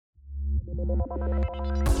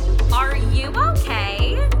Are you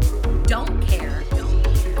okay? Don't care.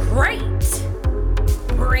 Great.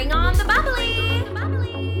 Bring on the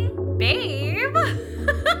bubbly. Babe.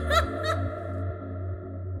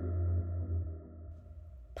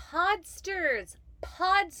 Podsters,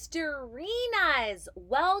 Podsterinas,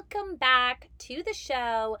 welcome back to the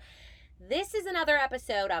show. This is another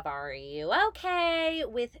episode of Are You Okay?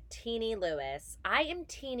 With Teeny Lewis. I am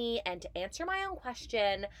Teeny, and to answer my own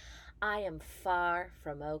question, I am far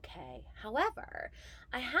from okay. However,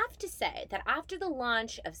 I have to say that after the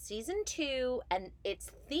launch of season 2 and its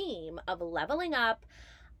theme of leveling up,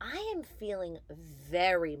 I am feeling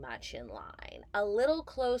very much in line, a little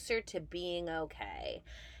closer to being okay.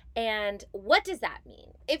 And what does that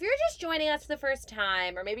mean? If you're just joining us for the first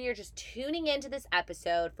time, or maybe you're just tuning into this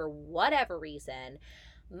episode for whatever reason,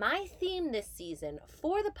 my theme this season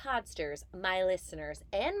for the Podsters, my listeners,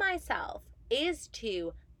 and myself is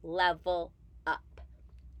to level up.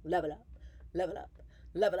 Level up, level up,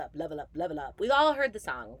 level up, level up, level up. We've all heard the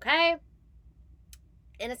song, okay?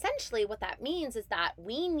 And essentially what that means is that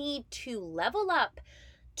we need to level up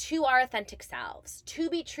to our authentic selves, to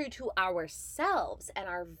be true to ourselves and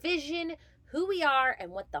our vision, who we are,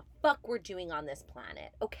 and what the fuck we're doing on this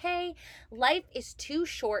planet, okay? Life is too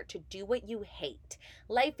short to do what you hate.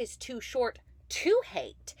 Life is too short to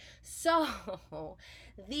hate. So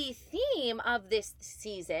the theme of this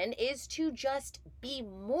season is to just be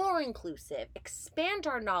more inclusive, expand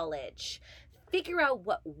our knowledge, figure out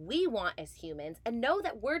what we want as humans, and know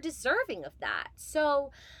that we're deserving of that.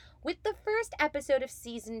 So with the first episode of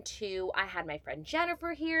season 2, I had my friend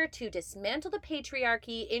Jennifer here to dismantle the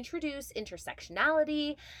patriarchy, introduce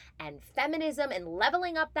intersectionality and feminism and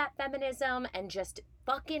leveling up that feminism and just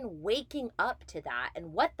fucking waking up to that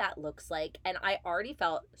and what that looks like. And I already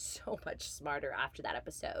felt so much smarter after that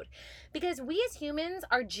episode because we as humans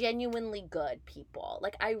are genuinely good people.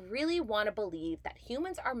 Like, I really want to believe that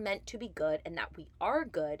humans are meant to be good and that we are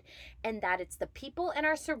good, and that it's the people in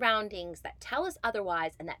our surroundings that tell us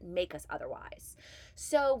otherwise and that make us otherwise.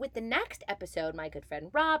 So with the next episode, my good friend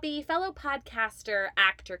Robbie, fellow podcaster,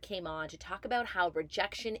 actor, came on to talk about how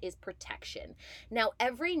rejection is protection. Now,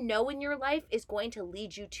 every no in your life is going to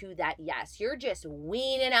lead you to that yes. You're just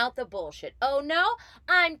weaning out the bullshit. Oh no,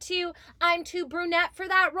 I'm too brunette for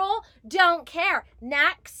that role. Don't care.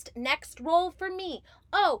 Next role for me.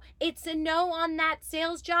 Oh, it's a no on that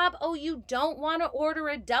sales job. Oh, you don't want to order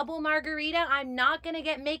a double margarita. I'm not going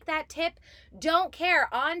to make that tip. Don't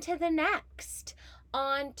care. On to the next.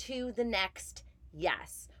 On to the next.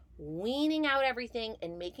 Yes. Weaning out everything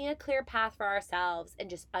and making a clear path for ourselves and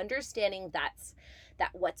just understanding that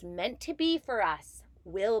what's meant to be for us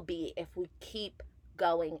will be if we keep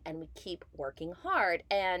going and we keep working hard.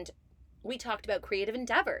 And we talked about creative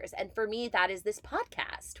endeavors. And for me, that is this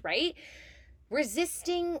podcast, right?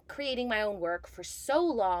 Resisting creating my own work for so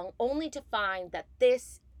long only to find that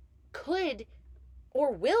this could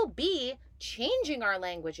or will be changing our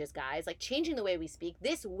languages, guys, like changing the way we speak.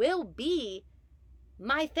 This will be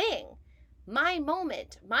my thing, my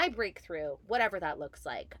moment, my breakthrough, whatever that looks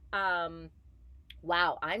like.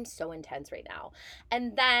 Wow, I'm so intense right now.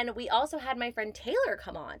 And then we also had my friend Taylor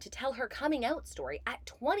come on to tell her coming out story at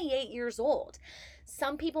 28 years old.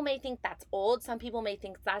 Some people may think that's old. Some people may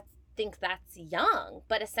think that's young,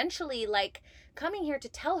 but essentially, like, coming here to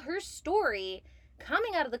tell her story,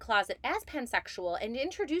 coming out of the closet as pansexual and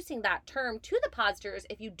introducing that term to the Podsters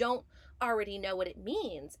if you don't already know what it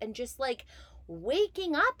means, and just like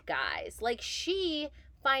waking up, guys. Like, she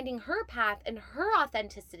finding her path and her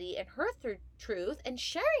authenticity and her truth and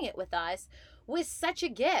sharing it with us was such a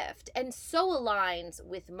gift and so aligns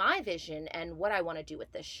with my vision and what I want to do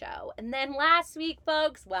with this show. And then last week,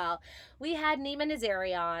 folks, well, we had Nima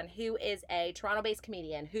Nazarian, who is a Toronto-based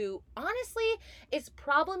comedian who honestly is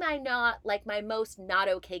probably my most not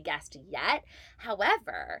okay guest yet.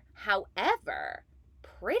 However,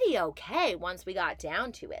 pretty okay once we got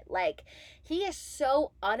down to it. Like, he is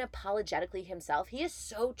so unapologetically himself. He is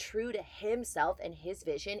so true to himself and his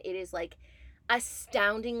vision. It is like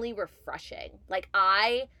astoundingly refreshing. Like,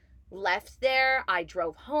 I left there, I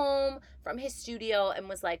drove home from his studio and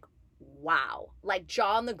was like, wow, like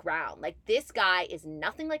jaw on the ground. Like, this guy is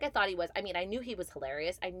nothing like I thought he was. I mean, I knew he was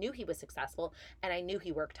hilarious. I knew he was successful and I knew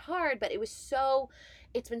he worked hard, but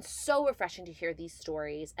it's been so refreshing to hear these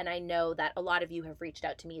stories. And I know that a lot of you have reached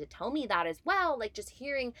out to me to tell me that as well. Like, just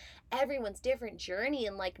hearing everyone's different journey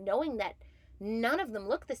and like knowing that none of them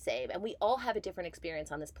look the same and we all have a different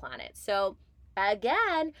experience on this planet. So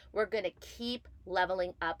again, we're going to keep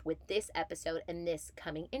leveling up with this episode and this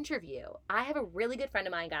coming interview. I have a really good friend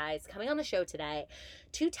of mine, guys, coming on the show today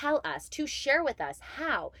to tell us, to share with us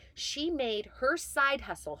how she made her side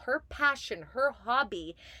hustle, her passion, her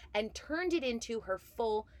hobby, and turned it into her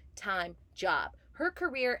full-time job, her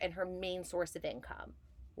career, and her main source of income.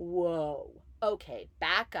 Whoa. Okay,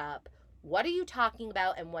 back up. What are you talking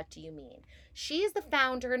about and what do you mean? She is the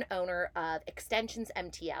founder and owner of Extensions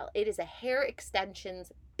MTL. It is a hair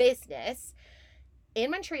extensions business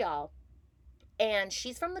in Montreal. And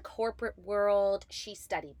she's from the corporate world. She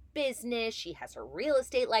studied business. She has her real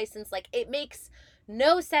estate license. Like, it makes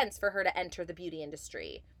no sense for her to enter the beauty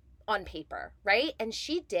industry on paper, right? And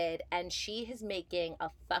she did, and she is making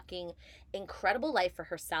a fucking incredible life for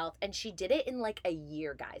herself. And she did it in like a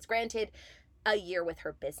year, guys. Granted, a year with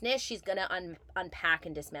her business. She's gonna unpack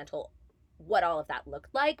and dismantle what all of that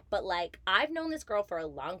looked like, but like, I've known this girl for a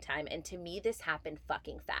long time, and to me this happened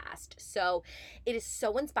fucking fast. So it is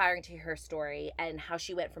so inspiring to hear her story and how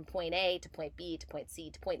she went from point A to point B to point C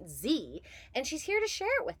to point Z, and she's here to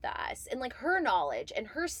share it with us, and like her knowledge and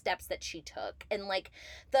her steps that she took, and like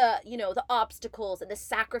the, you know, the obstacles and the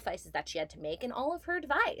sacrifices that she had to make, and all of her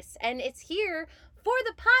advice. And it's here for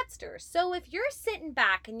the podsters. So if you're sitting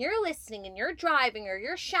back and you're listening and you're driving or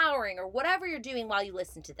you're showering or whatever you're doing while you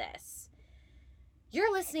listen to this,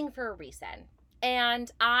 you're listening for a reason.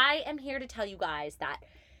 And I am here to tell you guys that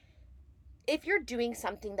if you're doing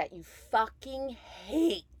something that you fucking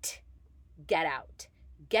hate, get out.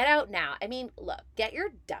 Get out now. I mean, look, get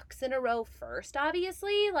your ducks in a row first,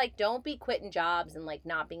 obviously. Like, don't be quitting jobs and like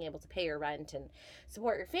not being able to pay your rent and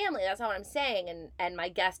support your family. That's not what I'm saying. And my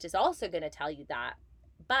guest is also going to tell you that.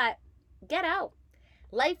 But get out.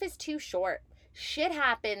 Life is too short. Shit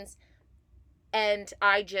happens. And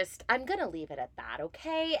I'm going to leave it at that,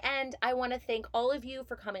 okay? And I want to thank all of you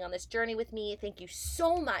for coming on this journey with me. Thank you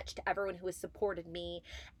so much to everyone who has supported me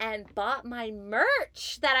and bought my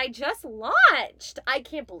merch that I just launched. I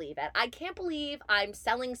can't believe it. I can't believe I'm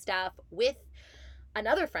selling stuff with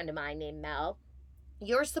another friend of mine named Mel.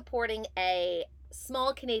 You're supporting a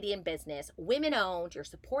small Canadian business, women owned. You're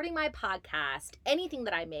supporting my podcast. Anything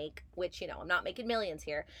that I make, which, you know, I'm not making millions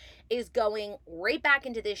here, is going right back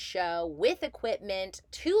into this show with equipment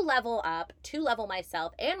to level up, to level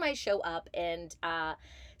myself and my show up. And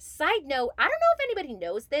side note, I don't know if anybody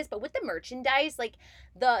knows this, but with the merchandise, like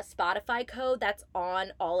the Spotify code that's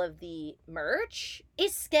on all of the merch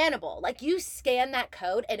is scannable. Like, you scan that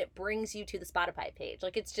code and it brings you to the Spotify page.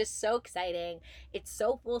 Like, it's just so exciting. It's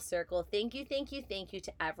so full circle. Thank you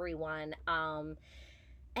to everyone. And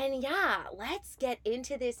yeah, let's get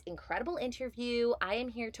into this incredible interview. I am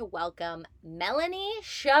here to welcome Melanie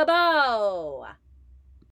Chabot.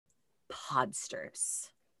 Podsters,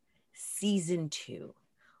 Season 2.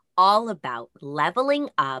 All about leveling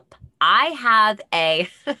up. I have a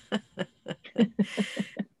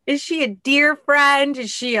is she a dear friend?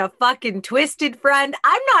 Is she a fucking twisted friend?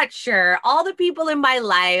 I'm not sure. All the people in my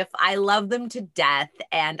life, I love them to death.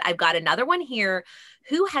 And I've got another one here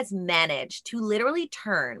who has managed to literally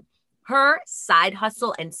turn her side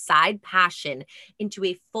hustle and side passion into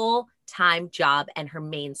a full-time job and her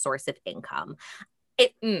main source of income.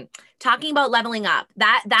 Talking about leveling up,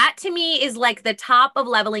 that to me is like the top of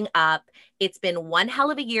leveling up. It's been one hell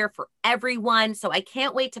of a year for everyone. So I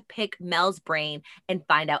can't wait to pick Mel's brain and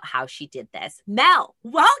find out how she did this. Mel,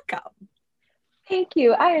 welcome. Thank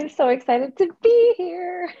you. I am so excited to be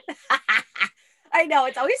here. I know,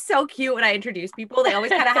 it's always so cute when I introduce people. They always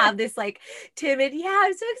kind of have this like timid, yeah,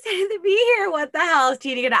 I'm so excited to be here. What the hell is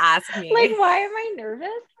Tina gonna ask me? Like, why am I nervous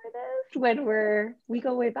for this when we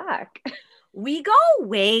go way back? We go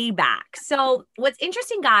way back. So what's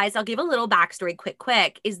interesting, guys, I'll give a little backstory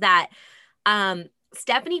quick, is that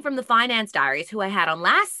Stephanie from the Finance Diaries, who I had on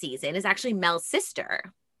last season, is actually Mel's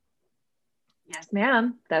sister. Yes,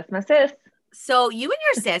 ma'am. That's my sis. So you and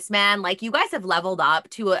your sis, man, like, you guys have leveled up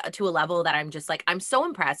to a level that I'm just like, I'm so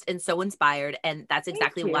impressed and so inspired. And that's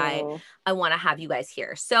exactly why I want to have you guys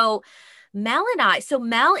here. So Mel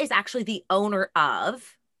is actually the owner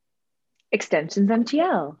of Extensions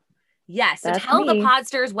MTL. Yes. So tell the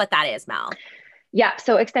podsters what that is, Mel. Yeah.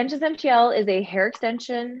 So Extensions MTL is a hair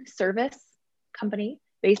extension service company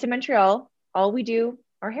based in Montreal. All we do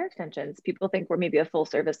are hair extensions. People think we're maybe a full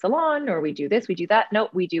service salon or we do this, we do that. No,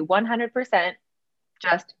 we do 100%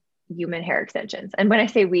 just human hair extensions. And when I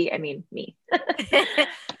say we, I mean me.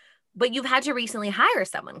 But you've had to recently hire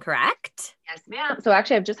someone, correct? Yes, ma'am. So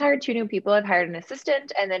actually, I've just hired 2 new people. I've hired an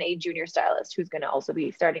assistant and then a junior stylist who's going to also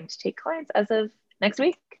be starting to take clients as of next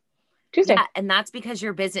week. Tuesday. Yeah, and that's because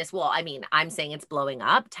your business, well, I mean, I'm saying it's blowing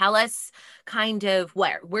up. Tell us kind of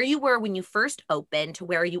where you were when you first opened to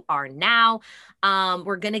where you are now.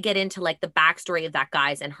 We're gonna get into like the backstory of that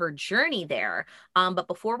guys and her journey there. But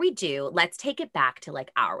before we do, let's take it back to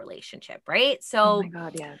like our relationship, right? Oh my So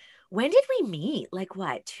God, yes. when did we meet? Like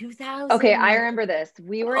what, Okay, I 2000? remember this.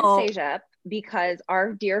 We were in Oh, CEGEP because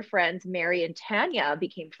our dear friends Mary and Tanya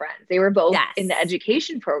became friends. They were both in the yes.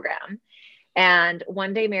 education program. And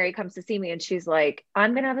one day Mary comes to see me and she's like,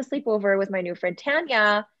 I'm going to have a sleepover with my new friend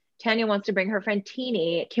Tanya. Tanya wants to bring her friend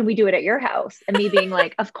Teeny. Can we do it at your house? And me being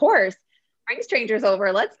like, of course, bring strangers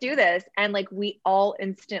over. Let's do this. And like we all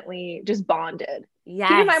instantly just bonded. Keep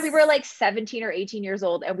in mind, we were Yes. like 17 or 18 years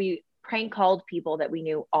old and we prank called people that we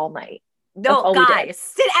knew all night. That's No, all we did.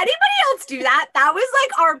 guys, did anybody else do that? That was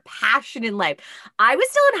like our passion in life. I was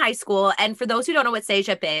still in high school. And for those who don't know what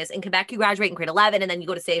CEGEP is, in Quebec, you graduate in grade 11 and then you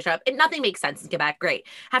go to CEGEP. And nothing makes sense in Quebec. Great.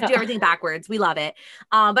 Have to do everything backwards. We love it.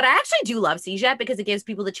 But I actually do love CEGEP because it gives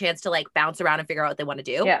people the chance to like bounce around and figure out what they want to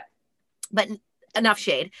do. Yeah. But enough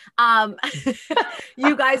shade.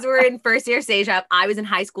 You guys were in first year CEGEP. I was in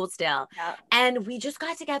high school still. Yeah. And we just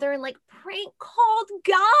got together and like prank called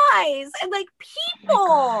guys and like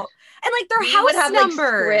people and like their We house would have like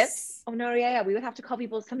numbers. scripts. Oh no, yeah. We would have to call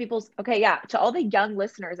people, some people's, okay, yeah. To all the young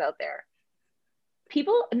listeners out there,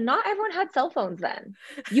 people, not everyone had cell phones then.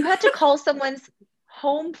 You had to call someone's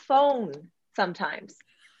home phone sometimes.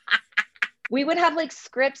 We would have like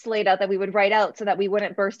scripts laid out that we would write out so that we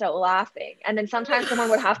wouldn't burst out laughing. And then sometimes someone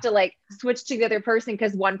would have to like switch to the other person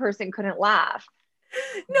because one person couldn't laugh.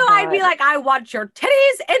 No, I'd be like, I want your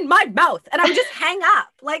titties in my mouth. And I would just hang up.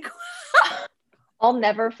 Like, I'll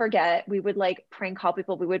never forget. We would like prank call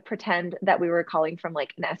people. We would pretend that we were calling from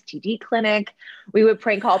like an STD clinic. We would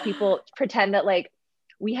prank call people, pretend that like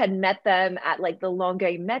we had met them at like the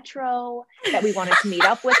Longueuil Metro, that we wanted to meet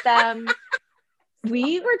up with them.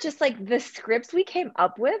 We were just like the scripts we came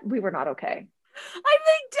up with, we were not okay. I'm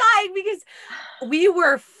like dying because we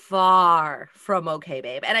were far from okay,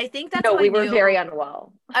 babe. And I think that's No, how we I were knew. very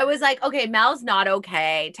unwell. I was like, okay, Mel's not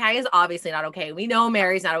okay. Tanya's obviously not okay. We know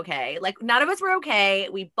Mary's not okay. Like none of us were okay.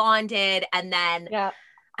 We bonded. And then Yeah.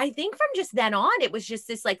 I think from just then on, it was just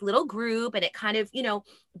this like little group and it kind of,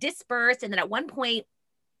 dispersed. And then at one point,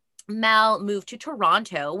 Mel moved to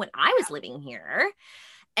Toronto when I was living here.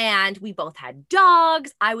 And we both had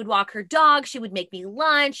dogs. I would walk her dog. She would make me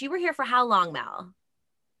lunch. You were here for how long, Mel?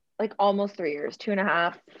 Like almost 3 years,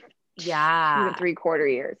 2.5. Yeah. 2 3/4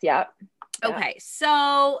 years. Yeah. Okay.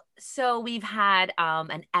 So we've had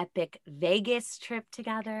an epic Vegas trip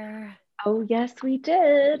together. Oh, yes, we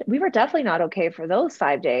did. We were definitely not okay for those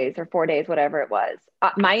 5 days or 4 days, whatever it was.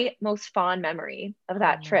 My most fond memory of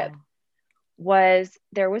that trip was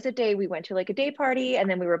there was a day we went to like a day party and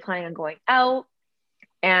then we were planning on going out.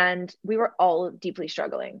 And we were all deeply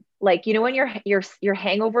struggling. Like, when your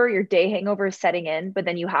hangover, your day hangover is setting in, but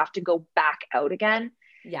then you have to go back out again.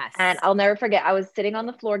 Yes. And I'll never forget, I was sitting on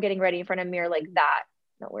the floor getting ready in front of a mirror like that.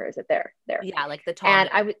 No, where is it? There. Yeah, like the top. And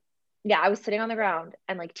I was sitting on the ground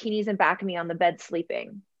and like Teeny's in back of me on the bed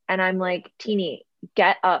sleeping. And I'm like, Teeny,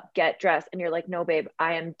 get up, get dressed. And you're like, no, babe,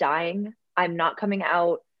 I am dying. I'm not coming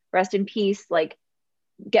out. Rest in peace. Like,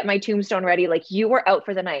 get my tombstone ready. Like, you were out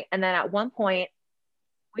for the night. And then at one point,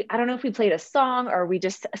 I don't know if we played a song or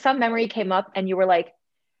some memory came up and you were like,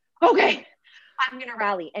 okay, I'm going to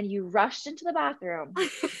rally. And you rushed into the bathroom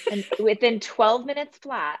and within 12 minutes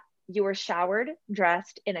flat, you were showered,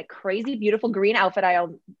 dressed in a crazy, beautiful green outfit.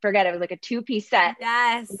 I'll forget. It was like a 2-piece set.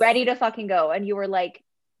 Yes. Ready to fucking go. And you were like,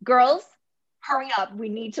 girls, hurry up. We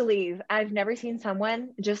need to leave. I've never seen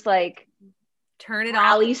someone just like turn it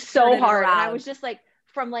rally off, so hard. And I was just like,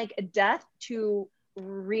 from like death to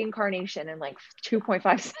reincarnation in like 2.5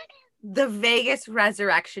 seconds. The Vegas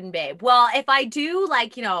resurrection, babe. Well, if I do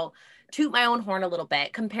like, toot my own horn a little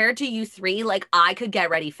bit compared to you three, like I could get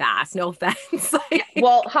ready fast. No offense.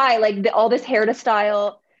 Well, hi, like all this hair to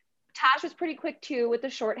style. Tash was pretty quick too with the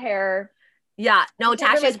short hair. Yeah, no,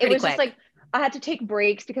 Tash is pretty quick. Just like I had to take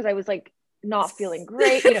breaks because I was like not feeling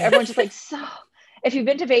great. Everyone's just like, so if you've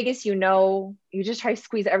been to Vegas, you just try to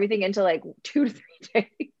squeeze everything into like 2 to 3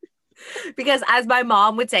 days. Because as my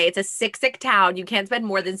mom would say, it's a sick town. You can't spend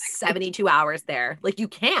more than 72 hours there. Like you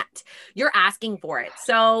can't. You're asking for it.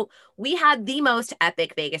 So we had the most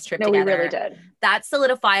epic Vegas trip together. We really did. That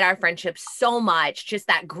solidified our friendship so much. Just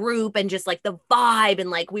that group and just like the vibe and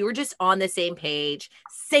like we were just on the same page,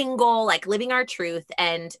 single, like living our truth.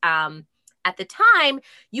 And at the time,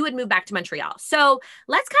 you had moved back to Montreal. So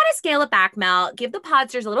let's kind of scale it back, Mel. Give the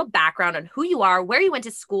Podsters a little background on who you are, where you went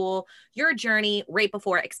to school, your journey right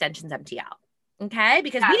before Extensions MTL. Okay.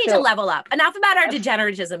 Because we Yeah, need to level up. Enough about our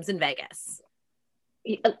degeneratisms in Vegas.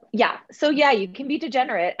 yeah. So yeah, you can be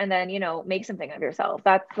degenerate and then, you know, make something of yourself.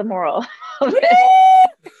 That's the moral of Woo!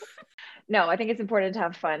 it. No, I think it's important to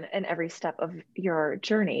have fun in every step of your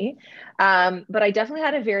journey. But I definitely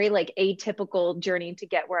had a very like atypical journey to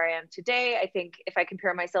get where I am today. I think if I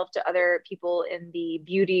compare myself to other people in the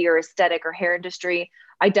beauty or aesthetic or hair industry,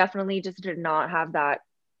 I definitely just did not have that,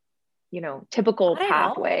 you know, typical Not at all.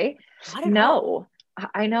 pathway. Not at all. No,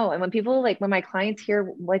 I know. And when people like, when my clients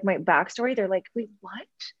hear like my backstory, they're like, wait, what?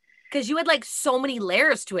 Because you had like so many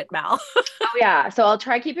layers to it, Mel. Oh yeah, so I'll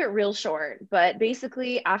try to keep it real short. But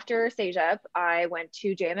basically, after CEGEP, I went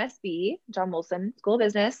to JMSB, John Molson School of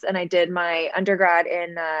Business, and I did my undergrad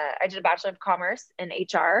in. I did a Bachelor of Commerce in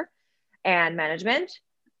HR and Management.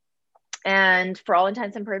 And for all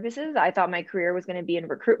intents and purposes, I thought my career was going to be in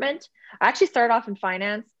recruitment. I actually started off in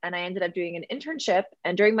finance, and I ended up doing an internship.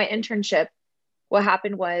 And during my internship, what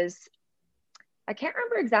happened was, I can't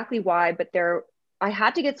remember exactly why, but I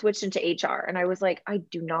had to get switched into HR. And I was like, I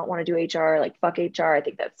do not want to do HR. Like, fuck HR. I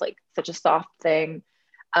think that's like such a soft thing.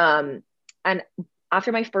 And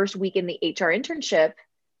after my first week in the HR internship,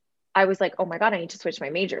 I was like, oh my God, I need to switch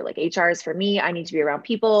my major. Like, HR is for me. I need to be around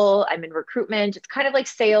people. I'm in recruitment. It's kind of like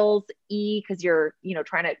sales because you're, you know,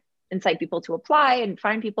 trying to incite people to apply and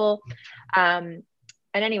find people. And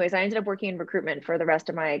anyways, I ended up working in recruitment for the rest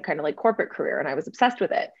of my kind of like corporate career. And I was obsessed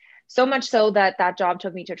with it. So much so that that job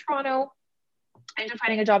took me to Toronto. I ended up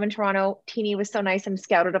finding a job in Toronto. Teeny was so nice and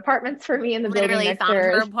scouted apartments for me in the building next found door.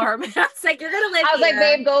 her apartment. I was like, you're gonna live I was here.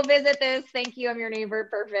 like, babe, go visit this. Thank you. I'm your neighbor.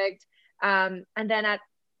 Perfect. And then at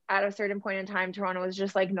a certain point in time, Toronto was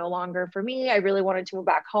just like no longer for me. I really wanted to move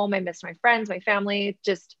back home. I missed my friends, my family.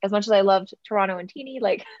 Just as much as I loved Toronto and Teeny,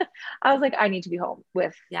 like I was like, I need to be home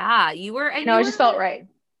with. Yeah, you were. And no, it just felt right.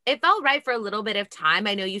 It felt right for a little bit of time.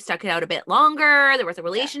 I know you stuck it out a bit longer. There was a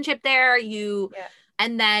relationship there.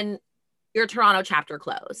 And then your Toronto chapter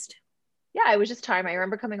closed. Yeah, it was just time. I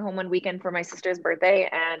remember coming home one weekend for my sister's birthday,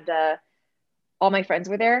 and all my friends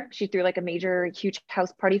were there. She threw like a major, huge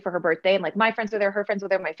house party for her birthday, and like my friends were there, her friends were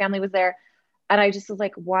there, my family was there. And I just was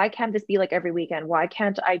like, why can't this be like every weekend? Why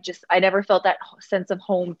can't I never felt that sense of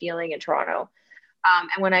home feeling in Toronto.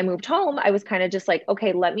 And when I moved home, I was kind of just like,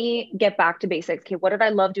 okay, let me get back to basics. Okay, what did I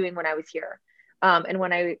love doing when I was here? And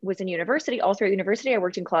when I was in university, all throughout university, I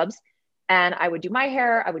worked in clubs. And I would do my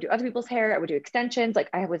hair, I would do other people's hair, I would do extensions. Like,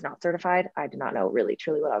 I was not certified. I did not know really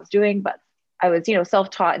truly what I was doing, but I was, you know,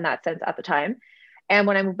 self-taught in that sense at the time. And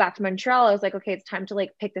when I moved back to Montreal, I was like, okay, it's time to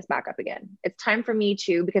like pick this back up again. It's time for me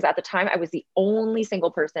to, because at the time I was the only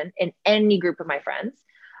single person in any group of my friends,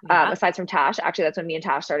 aside from Tash. Actually, that's when me and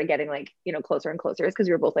Tash started getting like, you know, closer and closer, because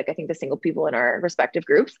we were both like, I think the single people in our respective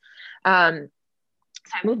groups. So I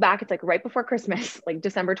moved back. It's like right before Christmas, like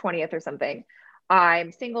December 20th or something.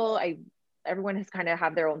 I'm single. Everyone has kind of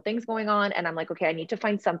have their own things going on. And I'm like, okay, I need to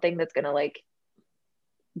find something that's going to like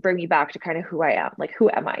bring me back to kind of who I am. Like, who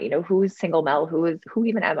am I? You know, who is single Mel? Who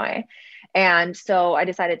even am I? And so I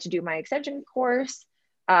decided to do my extension course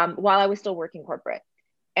while I was still working corporate.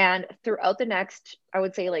 And throughout the next, I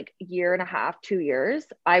would say like year and a half, 2 years,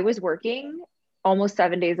 I was working almost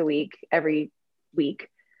 7 days a week, every week,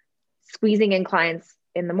 squeezing in clients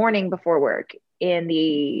in the morning before work, in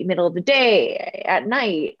the middle of the day, at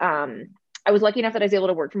night. I was lucky enough that I was able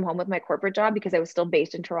to work from home with my corporate job because I was still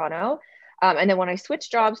based in Toronto. And then when I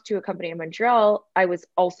switched jobs to a company in Montreal, I was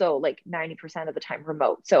also like 90% of the time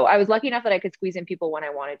remote. So I was lucky enough that I could squeeze in people when I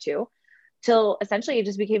wanted to, till essentially it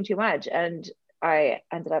just became too much. And I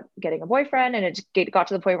ended up getting a boyfriend, and it got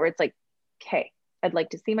to the point where it's like, okay, I'd like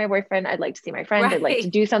to see my boyfriend. I'd like to see my friends. Right. I'd like to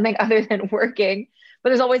do something other than working. But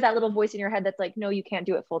there's always that little voice in your head that's like, no, you can't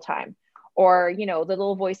do it full time. Or, you know, the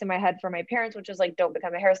little voice in my head from my parents, which is like, don't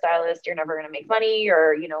become a hairstylist. You're never going to make money.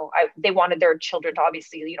 Or, you know, they wanted their children to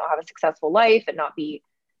obviously, you know, have a successful life and not be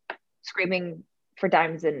screaming for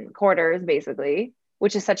dimes and quarters, basically,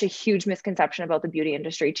 which is such a huge misconception about the beauty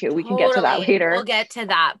industry too. We can get to that later. We'll get to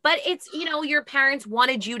that. But it's, you know, your parents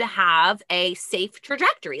wanted you to have a safe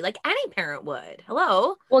trajectory, like any parent would.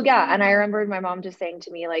 Hello. Well, yeah. And I remember my mom just saying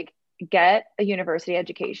to me, like, get a university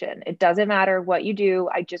education. It doesn't matter what you do.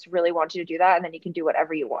 I just really want you to do that. And then you can do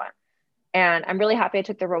whatever you want. And I'm really happy I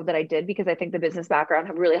took the road that I did, because I think the business background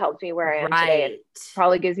have really helped me where I am today, and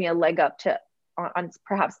probably gives me a leg up to on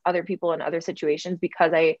perhaps other people in other situations,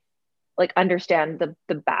 because I like understand the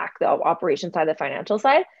operation side, the financial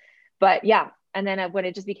side. But yeah. And then when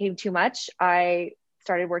it just became too much, I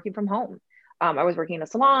started working from home. I was working in a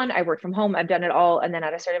salon. I worked from home. I've done it all. And then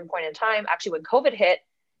at a certain point in time, actually when COVID hit,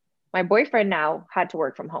 My boyfriend now had to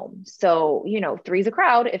work from home. So, three's a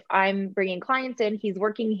crowd. If I'm bringing clients in, he's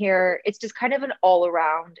working here. It's just kind of an all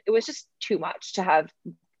around. It was just too much to have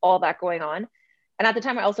all that going on. And at the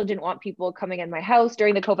time, I also didn't want people coming in my house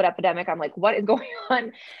during the COVID epidemic. I'm like, what is going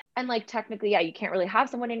on? And like, technically, yeah, you can't really have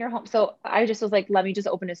someone in your home. So I just was like, let me just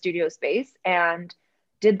open a studio space, and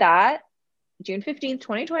did that June 15th,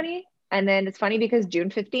 2020. And then it's funny because June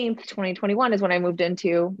 15th, 2021 is when I moved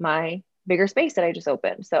into my bigger space that I just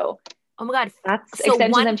opened. So oh my God. that's So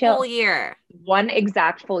Extensions one MTL. full year. One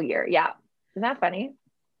exact full year. Yeah. Isn't that funny?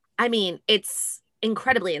 I mean, it's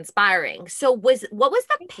incredibly inspiring. So what was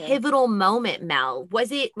the pivotal moment, Mel?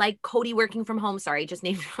 Was it like Cody working from home? Sorry, just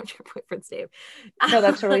named your boyfriend's name. No,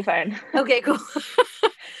 that's totally fine. Okay, cool.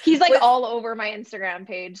 He's like all over my Instagram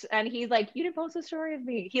page, and he's like, you didn't post a story of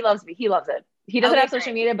me. He loves me. He loves it. He doesn't have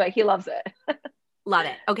social media, but he loves it. Love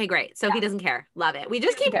it. Okay, great. So he doesn't care. Love it. We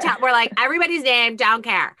just keep, we're like, everybody's name, don't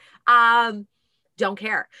care. Don't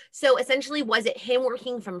care. So essentially, was it him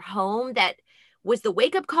working from home that was the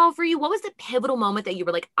wake up call for you? What was the pivotal moment that you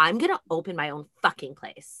were like, I'm going to open my own fucking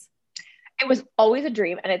place? It was always a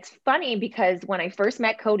dream. And it's funny because when I first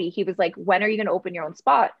met Cody, he was like, when are you going to open your own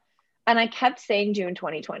spot? And I kept saying June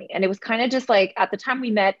 2020. And it was kind of just like, at the time we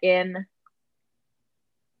met in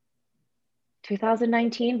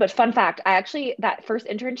 2019. But fun fact, that first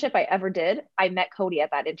internship I ever did, I met Cody at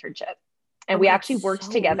that internship. And we actually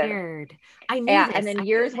worked together. Weird. I knew this. And then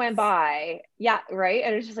years went by. Yeah, right.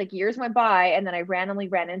 And it was just like years went by. And then I randomly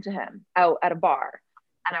ran into him out at a bar.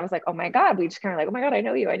 And I was like, oh my God, we just kind of like, oh my God, I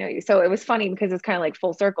know you. So it was funny because it's kind of like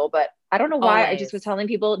full circle. But I don't know why. I just was telling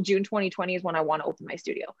people June 2020 is when I want to open my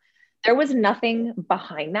studio. There was nothing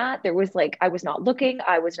behind that. There was like, I was not looking.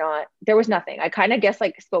 There was nothing. I kind of guess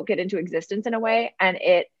like spoke it into existence in a way. And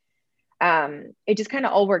it just kind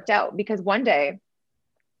of all worked out because one day,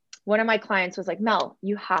 one of my clients was like, Mel,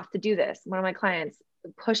 you have to do this. One of my clients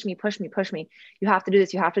pushed me. You have to do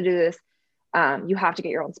this. You have to do this. You have to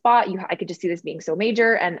get your own spot. I could just see this being so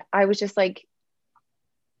major. And I was just like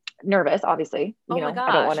nervous, obviously, I don't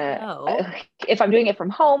want to, if I'm doing it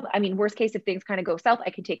from home, I mean, worst case, if things kind of go south,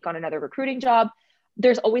 I can take on another recruiting job.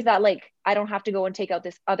 There's always that, like, I don't have to go and take out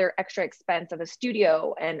this other extra expense of a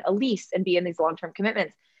studio and a lease and be in these long-term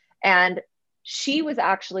commitments. And she was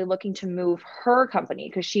actually looking to move her company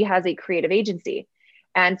because she has a creative agency.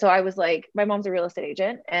 And so I was like, my mom's a real estate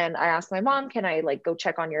agent. And I asked my mom, can I like go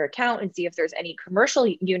check on your account and see if there's any commercial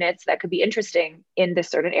units that could be interesting in this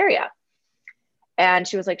certain area? And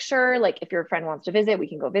she was like, sure. Like if your friend wants to visit, we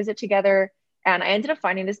can go visit together. And I ended up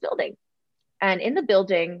finding this building. And in the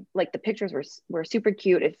building, like the pictures were super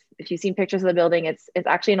cute. If you've seen pictures of the building, it's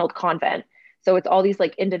actually an old convent. So it's all these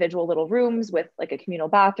like individual little rooms with like a communal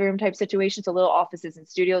bathroom type situation. So little offices and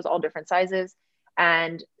studios, all different sizes.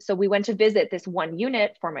 And so we went to visit this one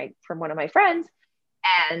unit from one of my friends.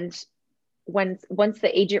 And once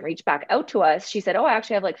the agent reached back out to us, she said, oh, I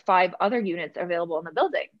actually have like 5 other units available in the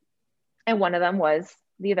building. And one of them was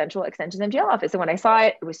the eventual Extensions MTL office. And when I saw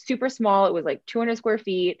it, it was super small. It was like 200 square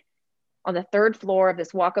feet on the 3rd floor of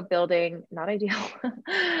this walk-up building. Not ideal.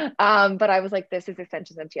 But I was like, this is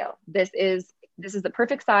Extensions MTL. This is the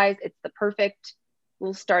perfect size. It's the perfect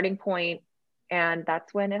little starting point. And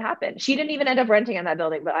that's when it happened. She didn't even end up renting in that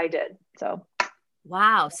building, but I did. So.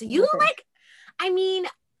 Wow. So you like, I mean,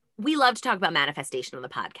 we love to talk about manifestation on the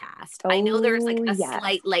podcast. I know there's like a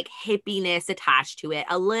slight like hippiness attached to it,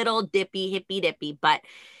 a little hippy dippy, but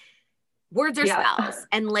words are spells.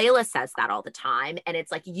 And Layla says that all the time. And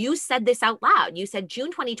it's like, you said this out loud. You said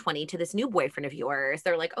June 2020 to this new boyfriend of yours.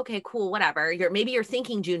 They're like, okay, cool, whatever. Maybe you're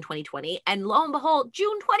thinking June 2020 and lo and behold,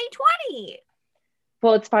 June 2020.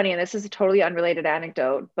 Well, it's funny. And this is a totally unrelated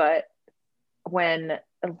anecdote, but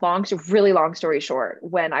really long story short,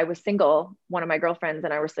 when I was single, one of my girlfriends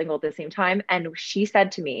and I were single at the same time. And she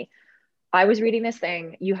said to me, I was reading this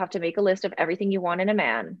thing, you have to make a list of everything you want in a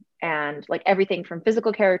man, and like everything from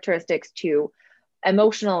physical characteristics to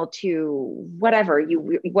emotional to whatever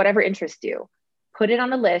interests you, put it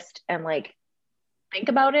on a list and like think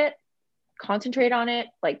about it, concentrate on it,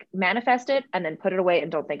 like manifest it, and then put it away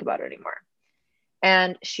and don't think about it anymore.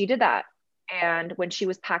 And she did that. And when she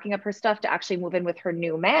was packing up her stuff to actually move in with her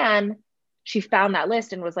new man, she found that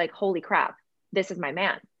list and was like, holy crap, this is my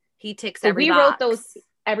man. He ticks every box.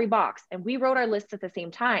 Every box. And we wrote our lists at the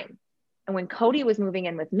same time. And when Cody was moving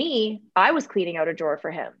in with me, I was cleaning out a drawer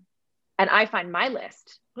for him. And I find my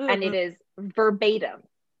list and it is verbatim,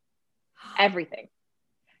 everything.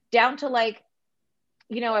 Down to like,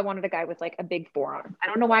 I wanted a guy with like a big forearm. I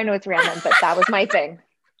don't know why I know it's random, but that was my thing.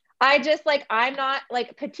 I just like, I'm not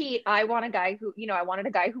like petite. I want a guy who, I wanted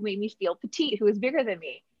a guy who made me feel petite, who was bigger than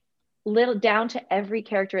me. little down to every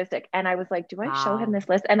characteristic. And I was like, do I show him Wow. this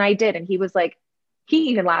list? And I did. And he was like, he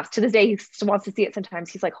even laughs to this day. He still wants to see it sometimes.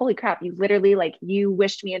 He's like, holy crap, you literally like you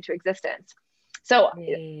wished me into existence. So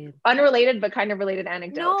Babe. unrelated, but kind of related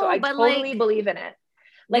anecdote. So No, I but totally like, believe in it.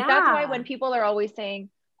 Like that's why yeah. when people are always saying,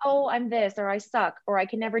 oh, I'm this, or I suck, or I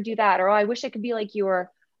can never do that, or oh, I wish I could be like you, or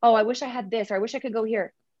oh, I wish I had this, or I wish I could go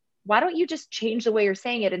here. Why don't you just change the way you're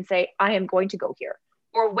saying it and say, I am going to go here,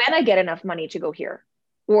 or when I get enough money to go here,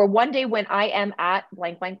 or one day when I am at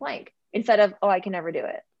blank, blank, blank, instead of, oh, I can never do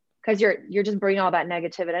it. Because you're just bringing all that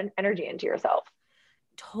negative energy into yourself.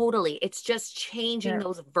 Totally. It's just changing Yeah.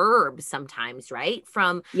 those verbs sometimes, right?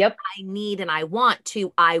 From Yep. I need and I want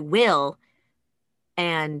to I will.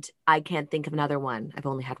 And I can't think of another one. I've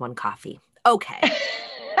only had one coffee. Okay.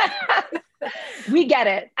 We get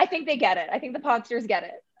it. I think they get it. I think the podsters get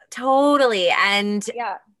it. Totally. And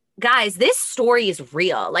Yeah. guys, this story is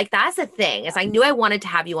real. Like that's the thing is I knew I wanted to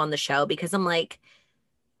have you on the show because I'm like,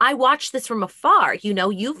 I watched this from afar. You know,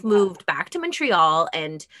 you've moved back to Montreal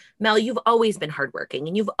and Mel, you've always been hardworking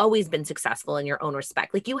and you've always been successful in your own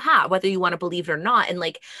respect. Like you have, whether you want to believe it or not. And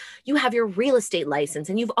like you have your real estate license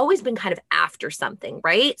and you've always been kind of after something,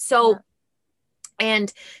 right? So, Yeah.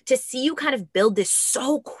 and to see you kind of build this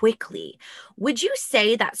so quickly, would you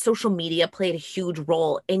say that social media played a huge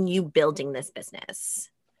role in you building this business?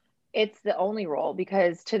 It's the only role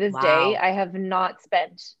because to this day, Wow. I have not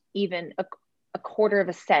spent even a quarter of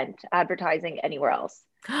a cent advertising anywhere else.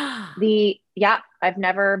 I've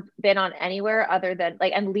never been on anywhere other than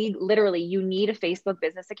like, and literally, you need a Facebook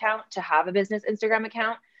business account to have a business Instagram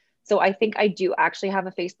account. So I think I do actually have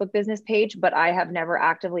a Facebook business page, but I have never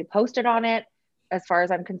actively posted on it as far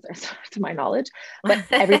as I'm concerned, to my knowledge. But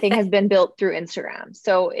everything has been built through Instagram.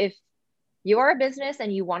 So if you are a business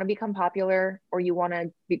and you want to become popular or you want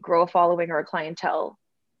to grow a following or a clientele,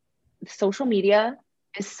 social media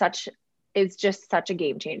is just such a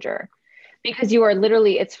game changer because you are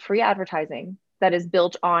literally, it's free advertising that is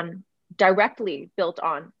directly built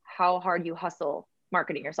on how hard you hustle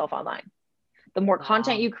marketing yourself online. The more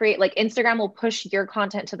content Wow. you create, like Instagram will push your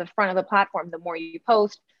content to the front of the platform. The more you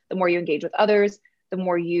post, the more you engage with others, the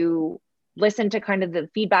more you listen to kind of the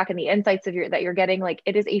feedback and the insights that you're getting. Like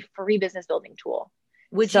it is a free business building tool.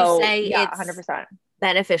 Would you So say yeah, it's 100%.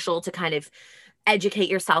 beneficial to kind of educate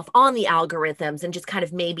yourself on the algorithms and just kind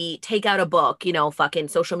of maybe take out a book, you know, fucking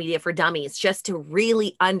social media for dummies, just to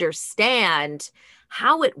really understand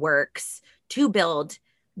how it works to build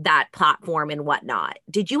that platform and whatnot?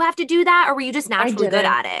 Did you have to do that or were you just I naturally good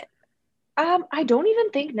didn't. at it? I don't even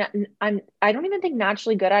think I don't even think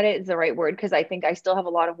naturally good at it is the right word because I think I still have a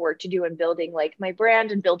lot of work to do in building like my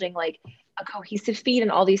brand and building like a cohesive feed and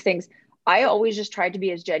all these things. I always just tried to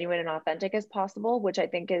be as genuine and authentic as possible, which I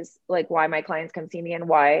think is like why my clients come see me and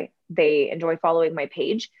why they enjoy following my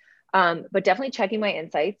page. But definitely checking my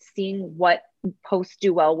insights, seeing what posts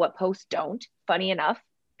do well, what posts don't. Funny enough,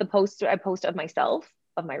 the posts I post of myself,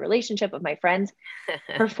 of my relationship, of my friends,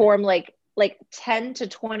 perform like 10 to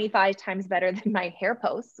 25 times better than my hair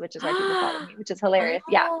posts, which is why people follow me, which is hilarious.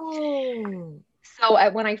 Yeah. Oh,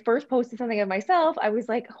 So when I first posted something of myself, I was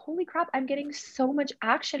like, holy crap, I'm getting so much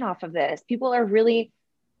action off of this. People are really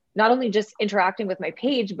not only just interacting with my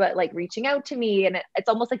page, but like reaching out to me. And it's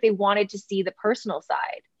almost like they wanted to see the personal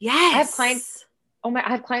side. I have clients, yes. I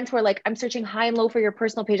have clients who are like, I'm searching high and low for your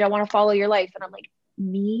personal page. I want to follow your life. And I'm like,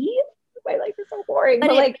 me? My life is so boring. But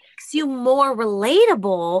But it like, makes you more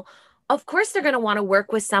relatable. Of course, they're going to want to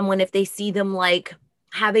work with someone if they see them like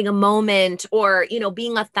having a moment or, you know,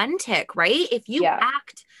 being authentic, right? If you yeah,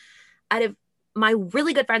 act out of, my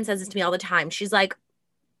really good friend says this to me all the time. She's like,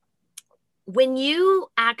 when you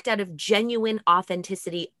act out of genuine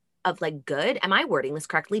authenticity of like good, am I wording this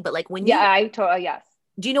correctly? But like when you, yeah, I totally, yes.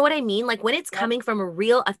 do you know what I mean? Like when it's Yep. coming from a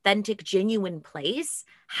real, authentic, genuine place,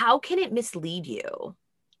 how can it mislead you?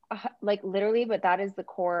 Like literally, but that is the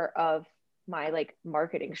core of my like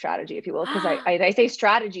marketing strategy, if you will. Because I say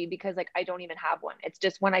strategy because like I don't even have one. It's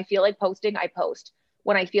just when I feel like posting, I post.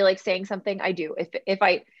 When I feel like saying something, I do. If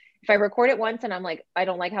I record it once and I'm like, I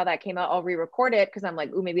don't like how that came out, I'll re-record it because I'm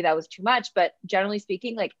like, ooh, maybe that was too much. But generally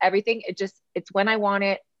speaking, like everything, it's when I want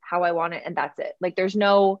it, how I want it, and that's it. Like there's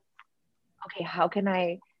no, okay, how can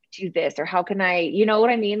I do this or how can I, you know what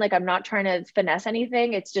I mean? Like I'm not trying to finesse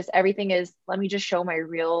anything. It's just everything is, let me just show my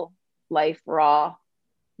real life raw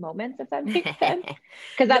moments, if that makes sense.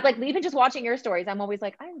 Because No, that like even just watching your stories, I'm always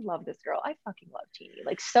like, I love this girl. I fucking love Teeny.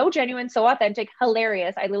 Like so genuine, so authentic,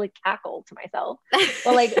 hilarious. I literally cackle to myself.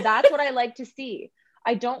 But like that's what I like to see.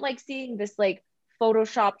 I don't like seeing this like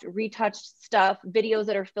photoshopped, retouched stuff, videos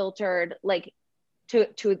that are filtered. Like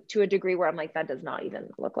to a degree where I'm like, that does not even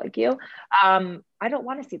look like you. I don't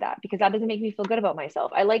want to see that because that doesn't make me feel good about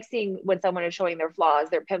myself. I like seeing when someone is showing their flaws,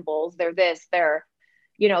 their pimples, their this, their,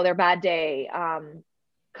 their bad day,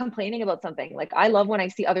 complaining about something. Like I love when I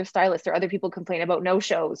see other stylists or other people complain about no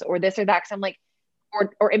shows or this or that. Cause I'm like,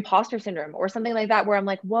 or imposter syndrome or something like that, where I'm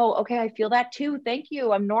like, whoa, okay, I feel that too. Thank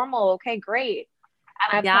you. I'm normal. Okay, great.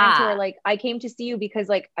 And I have clients who are like, I came to see you because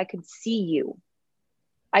like I could see you.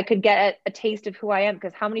 I could get a taste of who I am,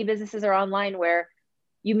 because how many businesses are online where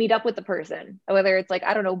you meet up with the person, whether it's like,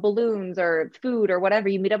 I don't know, balloons or food or whatever,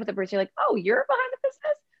 you meet up with the person, you're like, oh, you're behind the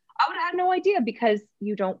business? I would have had no idea because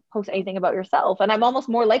you don't post anything about yourself. And I'm almost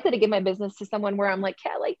more likely to give my business to someone where I'm like,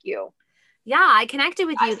 yeah, I like you. Yeah, I connected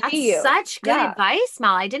with you. That's you. Such good advice,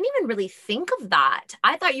 Mel. I didn't even really think of that.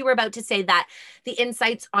 I thought you were about to say that the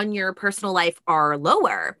insights on your personal life are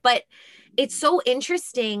lower, but it's so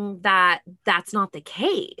interesting that that's not the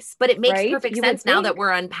case, but it makes perfect sense now that we're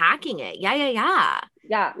unpacking it.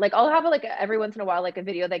 Yeah. Like I'll have like every once in a while, like a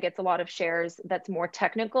video that gets a lot of shares that's more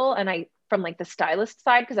technical. And from like the stylist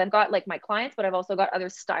side, because I've got like my clients, but I've also got other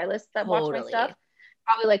stylists that watch my stuff.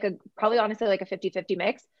 Probably honestly like a 50-50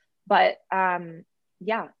 mix. But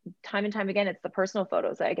yeah, time and time again, it's the personal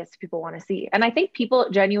photos that I guess people want to see. And I think people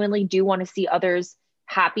genuinely do want to see others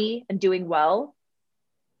happy and doing well.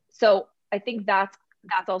 So I think that's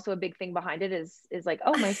also a big thing behind it is like,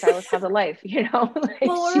 oh, my stylist has a life, Well,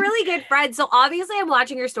 we're really good friends. So obviously I'm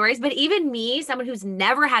watching your stories, but even me, someone who's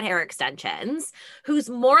never had hair extensions, who's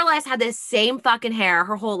more or less had this same fucking hair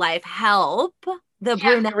her whole life, help. She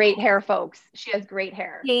has great hair, folks. She has great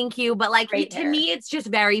hair. Thank you. But like to me, it's just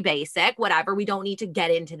very basic, whatever. We don't need to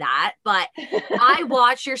get into that. But I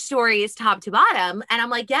watch your stories top to bottom and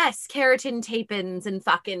I'm like, yes, keratin tape-ins and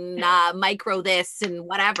fucking micro this and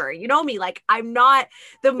whatever. You know me, like I'm not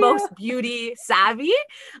the most beauty savvy.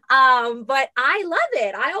 But I love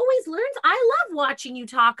it. I always learn. I love watching you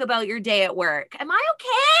talk about your day at work. Am I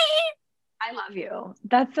okay? I love you.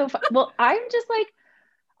 That's so fun. Well, I'm just like,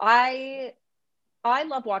 I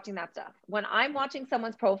love watching that stuff. When I'm watching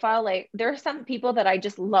someone's profile, like there are some people that I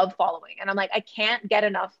just love following and I'm like, I can't get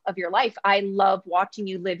enough of your life. I love watching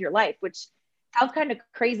you live your life, which sounds kind of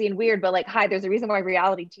crazy and weird, but like, hi, there's a reason why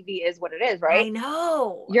reality TV is what it is, right? I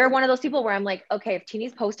know. You're one of those people where I'm like, okay, if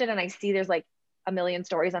Teeny's posted and I see there's like a million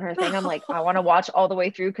stories on her thing, I'm like, I want to watch all the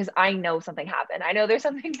way through because I know something happened. I know there's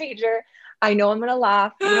something major. I know I'm going to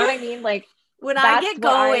laugh. You know what I mean? Like, when I get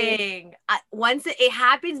going, once it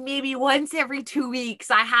happens, maybe once every 2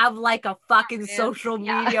 weeks, I have like a fucking social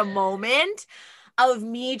media moment of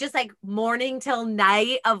me just like morning till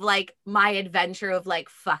night of like my adventure of like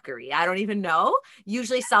fuckery. I don't even know.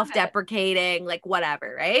 Usually self-deprecating, like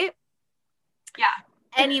whatever, right? Yeah.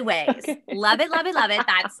 Anyways, okay. Love it.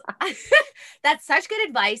 That's such good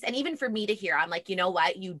advice. And even for me to hear, I'm like, you know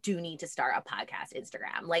what? You do need to start a podcast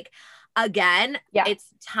Instagram. Like, again, it's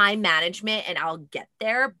time management and I'll get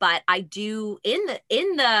there. But I do in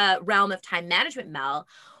the realm of time management, Mel,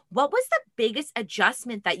 what was the biggest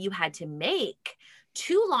adjustment that you had to make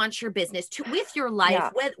to launch your business with your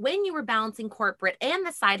life, when you were balancing corporate and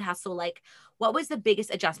the side hustle? Like, what was the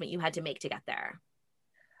biggest adjustment you had to make to get there?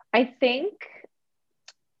 I think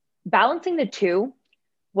balancing the two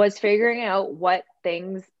was figuring out what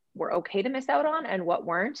things were okay to miss out on and what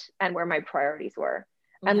weren't, and where my priorities were.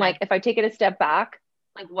 Okay. And like, if I take it a step back,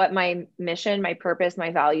 like what my mission, my purpose,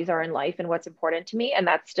 my values are in life and what's important to me. And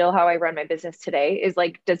that's still how I run my business today is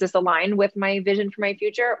like, does this align with my vision for my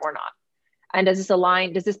future or not? And does this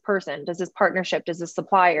align, does this person, does this partnership, does this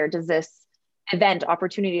supplier, does this event,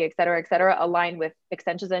 opportunity, et cetera, align with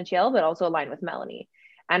Extensions NTL, but also align with Melanie?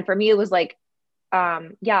 And for me, it was like,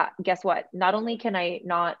 guess what? Not only can I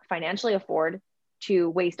not financially afford to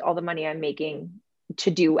waste all the money I'm making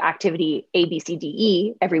to do activity A, B, C, D,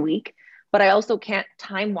 E every week, but I also can't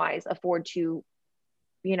time-wise afford to,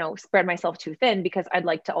 spread myself too thin because I'd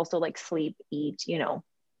like to also like sleep, eat,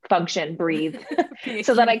 function, breathe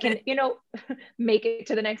so that I can, make it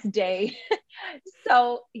to the next day.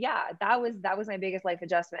 So yeah, that was my biggest life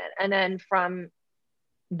adjustment. And then from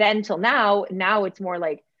then till now it's more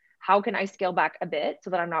like, how can I scale back a bit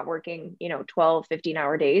so that I'm not working, 12,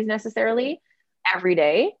 15-hour days necessarily every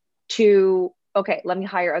day to, okay, let me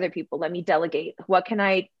hire other people. Let me delegate. What can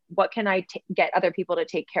I get other people to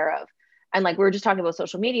take care of? And like, we were just talking about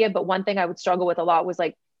social media, but one thing I would struggle with a lot was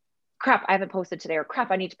like, crap, I haven't posted today, or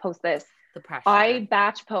crap, I need to post this. The pressure. I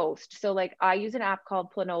batch post. So like I use an app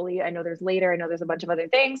called Planoly. I know there's Later. I know there's a bunch of other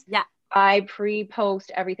things. Yeah. I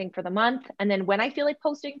pre-post everything for the month. And then when I feel like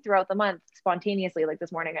posting throughout the month, spontaneously, like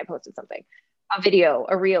this morning, I posted something, a video,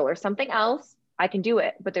 a reel, or something else, I can do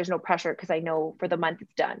it, but there's no pressure because I know for the month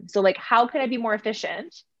it's done. So like, how can I be more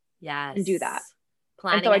efficient Yes. and do that?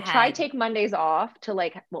 Planning and so I ahead. try to take Mondays off to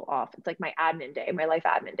like, well, off. It's like my admin day, my life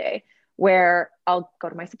admin day, where I'll go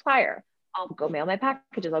to my supplier. I'll go mail my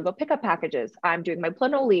packages. I'll go pick up packages. I'm doing my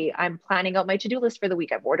Planoly. I'm planning out my to-do list for the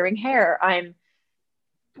week. I'm ordering hair. I'm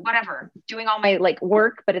whatever, doing all my like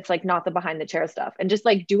work, but it's like not the behind the chair stuff. And just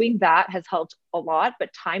like doing that has helped a lot.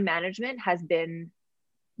 But time management has been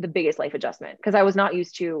the biggest life adjustment because I was not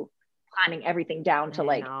used to planning everything down to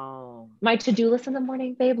like my to-do list in the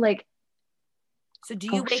morning, babe. Like, so do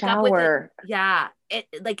you wake up with it? Yeah.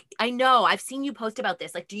 Like, I know I've seen you post about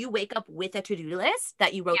this. Like, do you wake up with a to-do list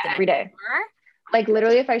that you wrote the every day? before? Like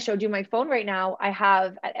literally, if I showed you my phone right now, I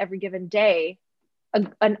have at every given day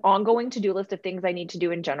an ongoing to-do list of things I need to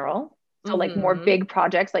do in general. So like more big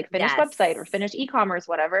projects, like finish website or finish e-commerce,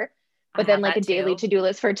 whatever. But then like a daily to-do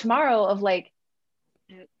list for tomorrow of like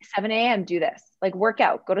 7 a.m. do this, like work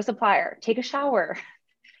out, go to supplier, take a shower,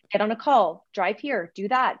 get on a call, drive here, do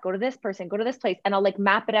that, go to this person, go to this place. And I'll like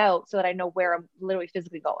map it out so that I know where I'm literally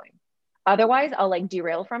physically going. Otherwise I'll like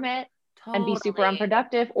derail from it and be super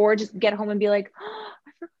unproductive, or just get home and be like, oh,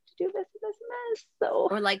 I forgot to do this mess. So,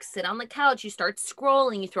 or like sit on the couch, you start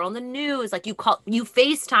scrolling, you throw on the news, like you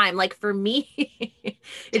FaceTime. Like for me,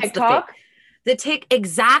 it's TikTok. The tick,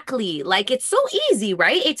 exactly. Like it's so easy,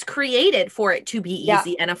 right? It's created for it to be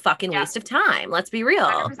easy and a fucking waste of time. Let's be real.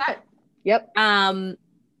 100%. Yep.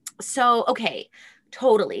 So, okay,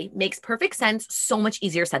 totally makes perfect sense. So much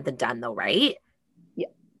easier said than done though, right? Yeah.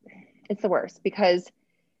 It's the worst because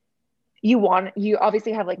you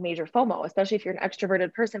obviously have like major FOMO, especially if you're an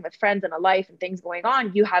extroverted person with friends and a life and things going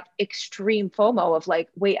on. You have extreme FOMO of like,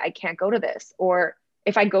 wait, I can't go to this. Or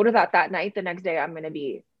if I go to that night, the next day I'm going to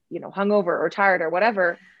be, hungover or tired or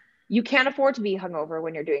whatever. You can't afford to be hungover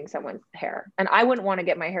when you're doing someone's hair. And I wouldn't want to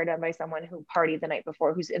get my hair done by someone who partied the night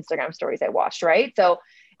before, whose Instagram stories I watched, right? So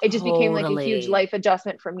it just became like a huge life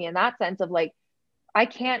adjustment for me in that sense of like, I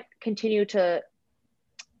can't continue to,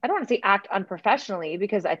 I don't want to say act unprofessionally,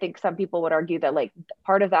 because I think some people would argue that like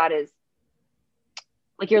part of that is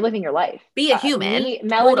like you're living your life. Be a human.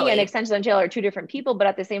 Melanie and Extensions on Jail are two different people, but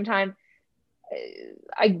at the same time,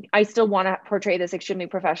 I still want to portray this extremely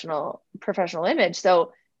professional image.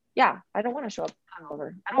 So yeah, I don't want to show up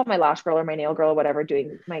hungover. I don't want my lash girl or my nail girl or whatever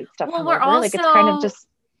doing my stuff hungover. We're also, like it's kind of just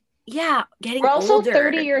getting we're also older.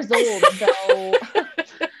 30 years old, so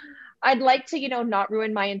I'd like to not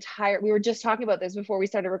ruin my entire. We were just talking about this before we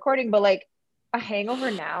started recording, but like a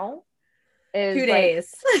hangover now is 2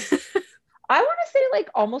 days. I want to say like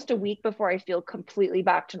almost a week before I feel completely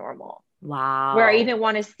back to normal. Wow. Where I even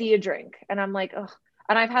want to see a drink. And I'm like, ugh.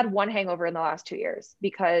 And I've had one hangover in the last 2 years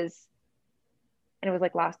and it was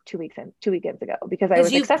like last 2 weekends ago because I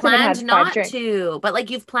was excessive and had 5 drinks. But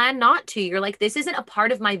like you've planned not to. You're like, this isn't a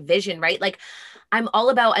part of my vision, right? Like I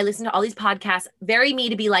listen to all these podcasts, very me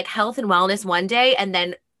to be like health and wellness one day and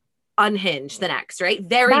then unhinged the next, right?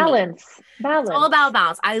 Very balance. It's all about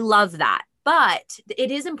balance. I love that. But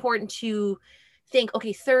it is important to think,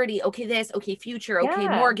 okay, 30, okay, this, okay, future, okay,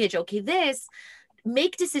 mortgage, okay, this.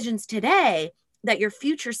 Make decisions today that your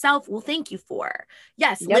future self will thank you for.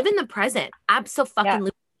 Yes, live in the present.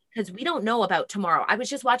 Absolutely. Because we don't know about tomorrow. I was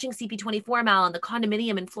just watching CP24 Mal on the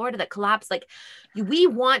condominium in Florida that collapsed. Like we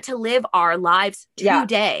want to live our lives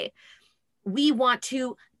today. We want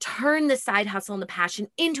to turn the side hustle and the passion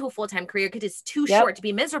into a full-time career because it's too short to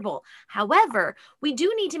be miserable. However, we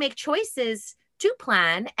do need to make choices to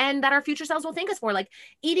plan and that our future selves will thank us for, like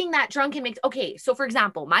eating that drunken mix. Okay. So for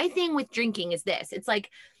example, my thing with drinking is this. It's like,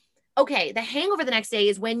 okay, the hangover the next day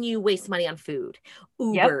is when you waste money on food,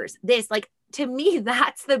 Ubers, this, like, to me,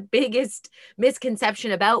 that's the biggest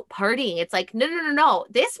misconception about partying. It's like, no.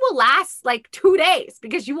 This will last like 2 days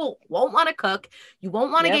because you won't want to cook. You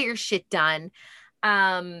won't want to get your shit done.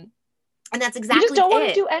 And that's exactly it. You just don't want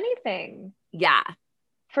to do anything. Yeah.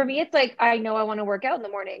 For me, it's like, I know I want to work out in the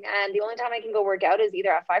morning and the only time I can go work out is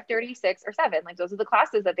either at 5:30, 6 or 7. Like those are the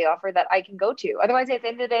classes that they offer that I can go to. Otherwise, at the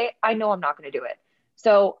end of the day, I know I'm not going to do it.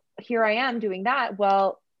 So here I am doing that.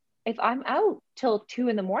 Well, if I'm out till 2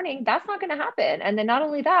 a.m, that's not going to happen. And then not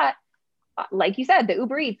only that, like you said, the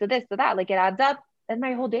Uber Eats, the this, the that, like it adds up and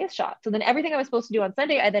my whole day is shot. So then everything I was supposed to do on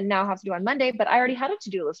Sunday, I then now have to do on Monday, but I already had a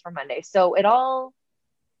to-do list for Monday. So it all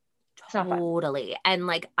totally. And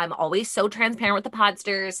like, I'm always so transparent with the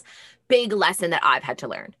podsters. Big lesson that I've had to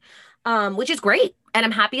learn, which is great. And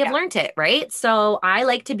I'm happy I've learned it. Right. So I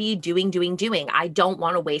like to be doing. I don't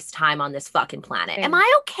want to waste time on this fucking planet. Am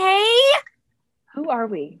I okay? Who are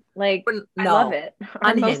we? Like, I love it.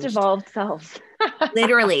 Our most evolved selves.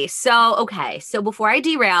 Literally. So, okay. So before I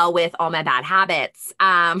derail with all my bad habits,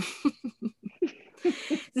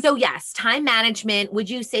 So yes, time management. Would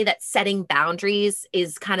you say that setting boundaries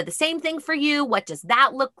is kind of the same thing for you? What does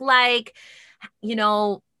that look like? You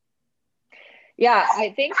know, Yeah, I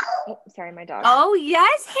think, oh, sorry, my dog. oh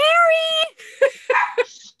yes, Harry.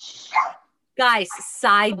 Guys,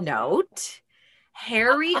 side note,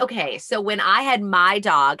 Harry, okay, so when I had my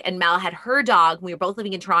dog and Mel had her dog, we were both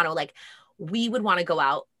living in Toronto, like we would want to go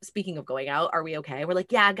out. Speaking of going out, are we okay? We're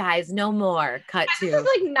like, yeah, guys, no more. Cut This to. is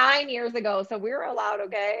like 9 years ago, so we were allowed,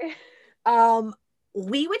 okay? Um,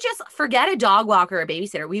 we would just forget a dog walker or a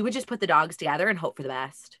babysitter. We would just put the dogs together and hope for the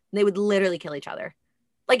best. They would literally kill each other,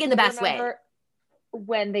 like in the best way.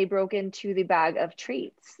 When they broke into the bag of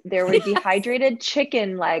treats, there were dehydrated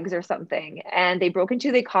chicken legs or something, and they broke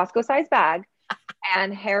into the Costco size bag,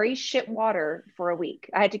 and Harry shit water for a week.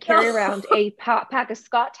 I had to carry around a pack of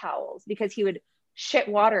Scott towels because he would shit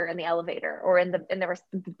water in the elevator or in the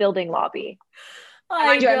building lobby.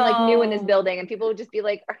 I'm like new in this building, and people would just be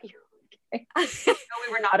like, "Are you okay?" No,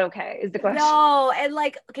 we were not okay, is the question. No, and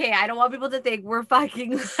like, okay, I don't want people to think we're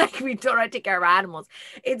fucking like we don't know how to take care of our animals.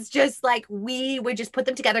 It's just like we would just put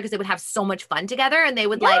them together because they would have so much fun together, and they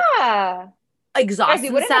would like exhaust Guys, we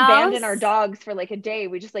wouldn't abandon our dogs for like a day.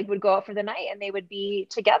 We just like would go out for the night, and they would be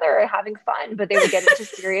together having fun, but they would get into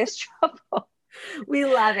serious trouble. We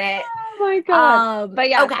love it. Oh my God. But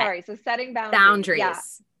yeah, okay. Sorry. So setting boundaries. Yeah.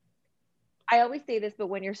 I always say this, but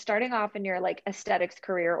when you're starting off in your like aesthetics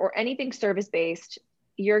career or anything service-based,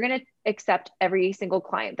 you're going to accept every single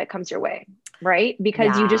client that comes your way, right?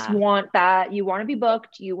 Because you just want that, you want to be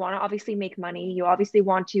booked, you want to obviously make money, you obviously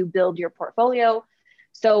want to build your portfolio.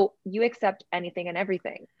 So you accept anything and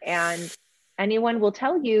everything. And anyone will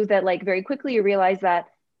tell you that like very quickly you realize that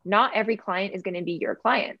not every client is going to be your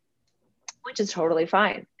client, which is totally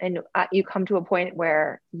fine. And you come to a point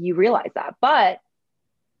where you realize that. But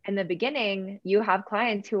in the beginning, you have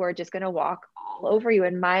clients who are just going to walk all over you.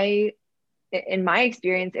 In my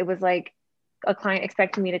experience, it was like a client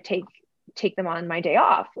expecting me to take them on my day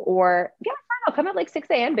off, or yeah, fine, I'll come at like 6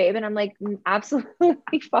 a.m., babe. And I'm like,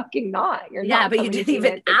 absolutely fucking not. You're not. But you didn't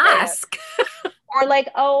even ask. Or like,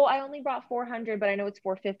 oh, I only brought 400, but I know it's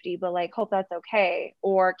 450, but like, hope that's okay.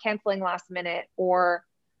 Or canceling last minute. Or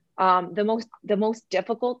the most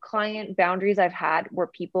difficult client boundaries I've had were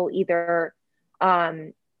people either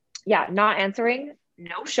not answering,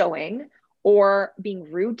 no showing, or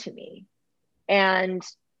being rude to me. And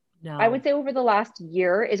I would say over the last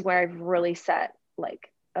year is where I've really set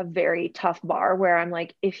like a very tough bar where I'm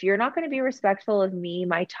like, if you're not going to be respectful of me,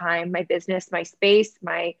 my time, my business, my space,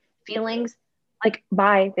 my feelings, like,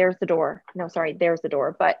 bye, there's the door. No, sorry, there's the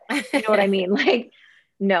door. But you know what I mean? Like,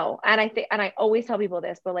 no. And I always tell people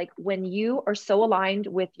this, but like when you are so aligned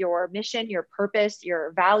with your mission, your purpose,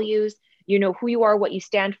 your values, you know who you are, what you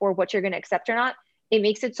stand for, what you're going to accept or not, it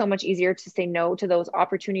makes it so much easier to say no to those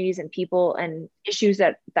opportunities and people and issues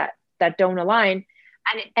that don't align.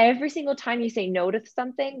 And every single time you say no to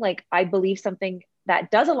something, like I believe something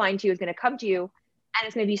that does align to you is going to come to you, and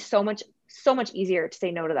it's going to be so much easier to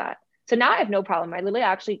say no to that. So now I have no problem. I literally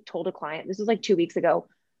actually told a client, this was like 2 weeks ago,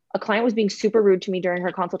 a client was being super rude to me during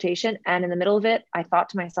her consultation. And in the middle of it, I thought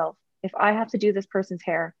to myself, if I have to do this person's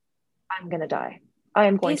hair, I'm going to die. I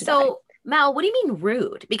am going to die. Mel, what do you mean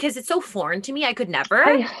rude? Because it's so foreign to me. I could never.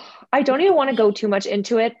 I don't even want to go too much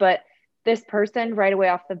into it, but this person right away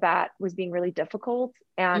off the bat was being really difficult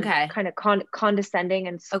and kind of condescending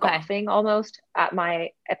and scoffing almost at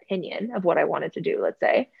my opinion of what I wanted to do, let's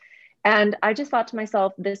say. And I just thought to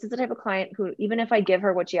myself, this is the type of client who, even if I give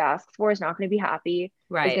her what she asks for, is not going to be happy,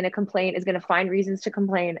 is going to complain, is going to find reasons to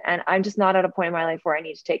complain. And I'm just not at a point in my life where I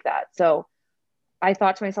need to take that. So I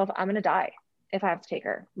thought to myself, I'm going to die if I have to take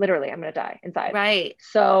her. Literally, I'm going to die inside. Right.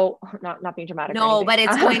 So not being dramatic. No, but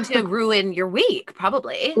it's going to ruin your week,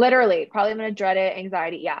 probably. Literally, probably I'm going to dread it,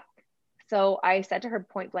 anxiety. Yeah. So I said to her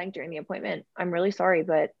point blank during the appointment, I'm really sorry,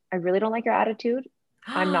 but I really don't like your attitude.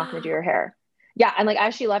 I'm not going to do your hair. Yeah. And like,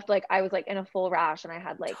 as she left, like, I was like in a full rash and I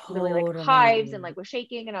had like really like hives and like was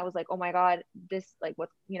shaking. And I was like, oh my God, this like what,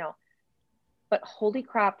 but holy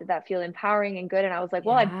crap, did that feel empowering and good. And I was like,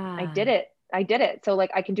 well, I did it. I did it. So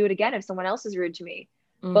like, I can do it again if someone else is rude to me.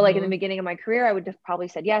 Mm-hmm. But like in the beginning of my career, I would have probably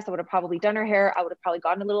said yes. I would have probably done her hair. I would have probably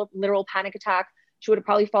gotten a literal panic attack. She would have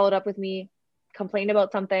probably followed up with me, complained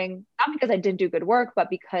about something, not because I didn't do good work, but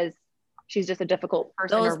because she's just a difficult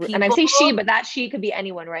person. And I say she, but that she could be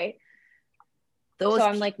anyone, right? So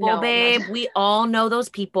I'm like, no, babe, we all know those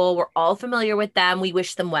people. We're all familiar with them. We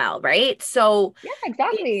wish them well, right? So yeah,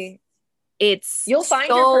 exactly. It's you'll find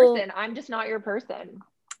your person. I'm just not your person.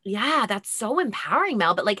 Yeah, that's so empowering,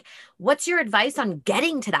 Mel. But like, what's your advice on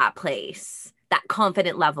getting to that place, that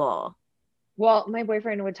confident level? Well, my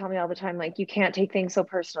boyfriend would tell me all the time, like, you can't take things so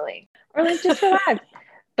personally, or like, just relax.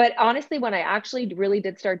 But honestly, when I actually really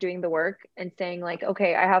did start doing the work and saying, like,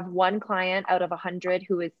 okay, I have one client out of 100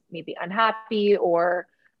 who is maybe unhappy or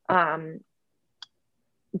um,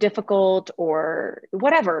 difficult or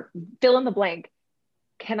whatever, fill in the blank.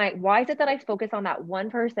 Why is it that I focus on that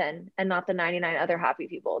one person and not the 99 other happy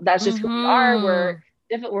people? That's just who we are. We're Mm-hmm.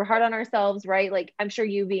 different. We're hard on ourselves, right? Like, I'm sure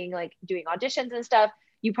you being like doing auditions and stuff,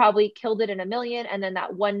 you probably killed it in a million. And then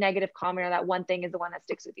that one negative comment or that one thing is the one that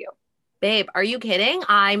sticks with you. Babe, are you kidding?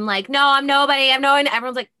 I'm like, no, I'm nobody. I'm no one.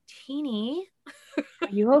 Everyone's like, Teeny, Are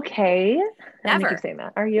you okay? I'm gonna keep never, saying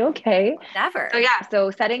that. Are you okay? So never. yeah,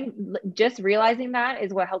 so just realizing that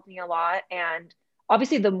is what helped me a lot. And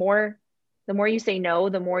obviously the more you say no,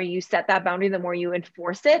 the more you set that boundary, the more you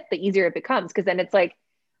enforce it, the easier it becomes. Cause then it's like,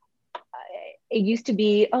 it used to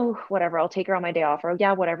be, oh, whatever, I'll take her on my day off, or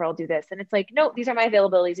yeah, whatever, I'll do this. And it's like, no, these are my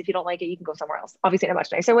availabilities. If you don't like it, you can go somewhere else. Obviously in a much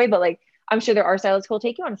nicer way, but like, I'm sure there are stylists who will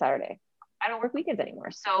take you on a Saturday. I don't work weekends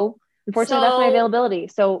anymore. So unfortunately, that's my So, availability.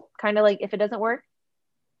 So kind of like, if it doesn't work,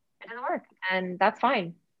 it doesn't work, and that's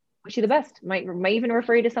fine. Wish you the best. Might even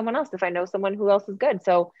refer you to someone else if I know someone who else is good.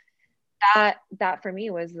 So that for me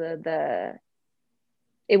was the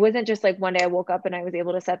it wasn't just like one day I woke up and I was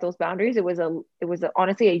able to set those boundaries.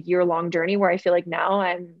 Honestly a year-long journey where I feel like now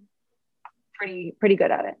I'm pretty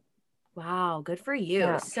good at it. wow, good for you.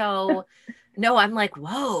 Yeah. So, no, I'm like,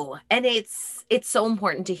 whoa. And it's so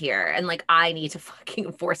important to hear. And like I need to fucking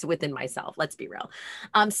enforce it within myself. Let's be real.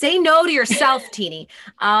 Say no to yourself, Teeny.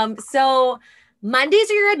 So Mondays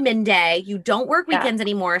are your admin day. You don't work Yeah. weekends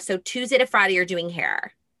anymore. So Tuesday to Friday you're doing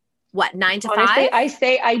hair. What, 9 to 5? Honestly, I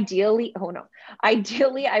say ideally, oh no,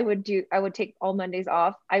 ideally I would take all Mondays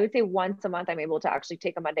off. I would say once a month I'm able to actually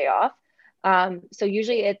take a Monday off. So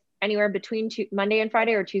usually it's anywhere between Monday and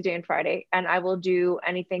Friday or Tuesday and Friday. And I will do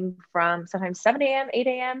anything from sometimes 7 a.m., 8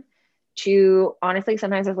 a.m. to honestly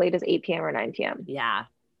sometimes as late as 8 p.m. or 9 p.m. Yeah.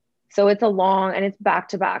 So it's a long and it's back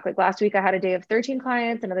to back. Like last week I had a day of 13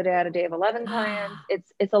 clients, another day I had a day of 11 clients.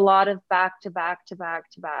 It's a lot of back to back to back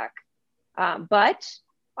to back. But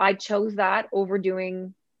I chose that over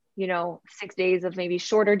doing, 6 days of maybe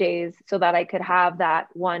shorter days so that I could have that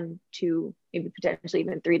 1, 2, maybe potentially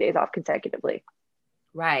even 3 days off consecutively.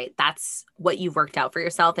 Right. That's what you've worked out for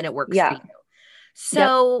yourself and it works for Yeah. you. Yep.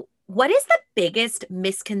 So, what is the biggest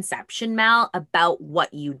misconception, Mel, about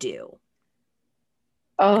what you do?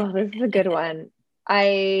 Oh, this is a good one.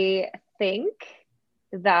 I think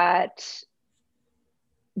that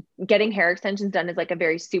getting hair extensions done is like a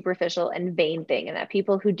very superficial and vain thing, and that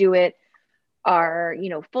people who do it are,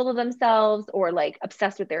 full of themselves or like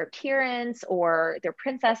obsessed with their appearance or they're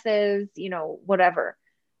princesses, whatever.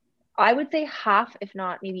 I would say half, if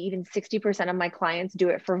not maybe even 60% of my clients do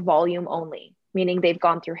it for volume only, meaning they've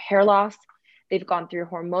gone through hair loss, they've gone through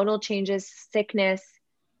hormonal changes, sickness,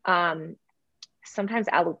 um, sometimes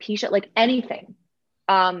alopecia, like anything.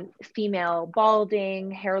 Female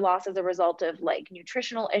balding, hair loss as a result of like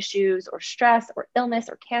nutritional issues or stress or illness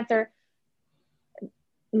or cancer.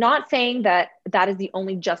 Not saying that that is the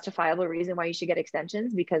only justifiable reason why you should get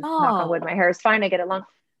extensions, because knock on wood, Oh, my hair is fine, I get it long.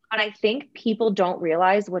 But I think people don't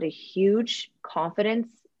realize what a huge confidence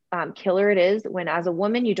killer it is when, as a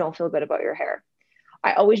woman, you don't feel good about your hair.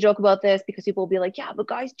 I always joke about this because people will be like, yeah, but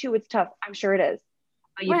guys too, it's tough. I'm sure it is.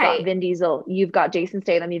 But you've got right. Vin Diesel, you've got Jason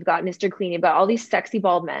Statham, you've got Mr. Clean, you've got all these sexy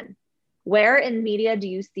bald men. Where in media do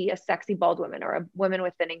you see a sexy bald woman or a woman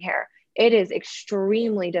with thinning hair? It is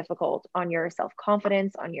extremely difficult on your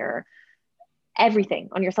self-confidence, on your everything,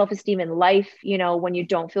 on your self-esteem in life, when you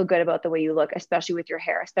don't feel good about the way you look, especially with your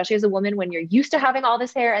hair, especially as a woman, when you're used to having all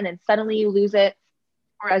this hair and then suddenly you lose it,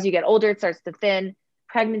 or as you get older, it starts to thin,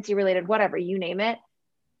 pregnancy related, whatever, you name it.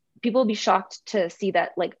 People will be shocked to see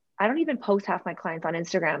that, like, I don't even post half my clients on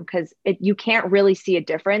Instagram because you can't really see a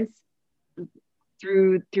difference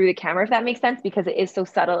through the camera, if that makes sense, because it is so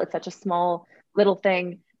subtle. It's such a small little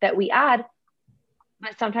thing that we add.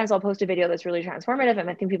 But sometimes I'll post a video that's really transformative and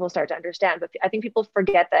I think people start to understand. But I think people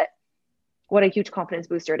forget that what a huge confidence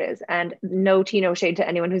booster it is. And no tea, no shade to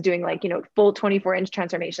anyone who's doing like, full 24-inch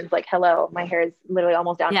transformations. Like, hello, my hair is literally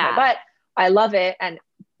almost down to my Yeah. butt. I love it. And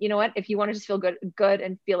you know what? If you want to just feel good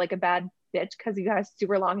and feel like a bad bitch because you have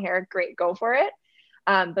super long hair, great, go for it.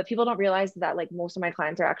 But people don't realize that like most of my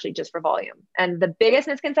clients are actually just for volume. And the biggest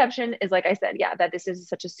misconception is, like I said, yeah, that this is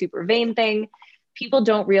such a super vain thing. People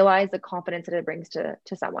don't realize the confidence that it brings to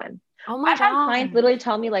someone. Oh my I've had clients God. literally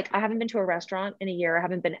tell me, like, I haven't been to a restaurant in a year. I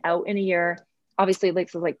haven't been out in a year. Obviously, like,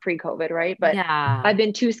 this is like pre-COVID, right? But Yeah. I've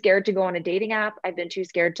been too scared to go on a dating app. I've been too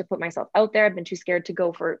scared to put myself out there. I've been too scared to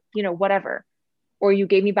go for, whatever. Or you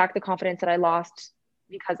gave me back the confidence that I lost,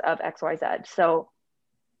 because of XYZ. So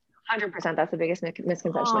 100% that's the biggest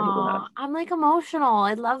misconception that people have. Oh, I'm like emotional.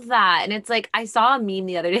 I love that. And it's like, I saw a meme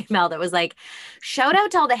the other day, Mel, that was like, shout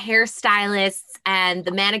out to all the hairstylists and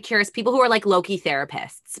the manicurists, people who are like low-key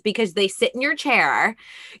therapists, because they sit in your chair,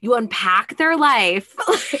 you unpack their life.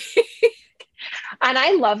 And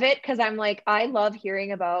I love it because I'm like, I love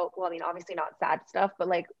hearing about, well, I mean, obviously not sad stuff, but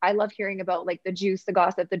like, I love hearing about like the juice, the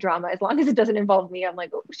gossip, the drama. As long as it doesn't involve me, I'm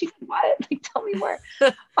like, oh, she did what? Like, tell me more.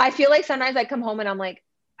 I feel like sometimes I come home and I'm like,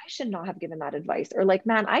 I should not have given that advice. Or like,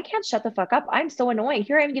 man, I can't shut the fuck up. I'm so annoying.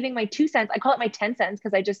 Here I am giving my 2 cents. I call it my 10 cents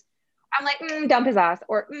because I'm like, dump his ass.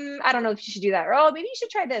 Or I don't know if you should do that. Or, oh, maybe you should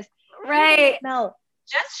try this. Right. No,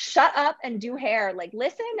 just shut up and do hair. Like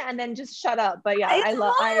listen and then just shut up. But yeah, It's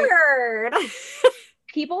hard.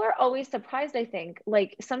 People are always surprised, I think.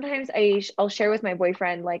 Like sometimes I'll share with my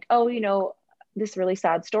boyfriend, like, oh, this really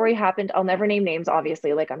sad story happened. I'll never name names,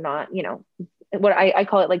 obviously. Like I'm not, what I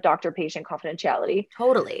call it like doctor-patient confidentiality.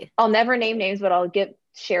 Totally. I'll never name names, but I'll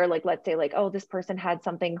share like, let's say like, oh, this person had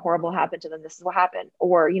something horrible happen to them. This is what happened.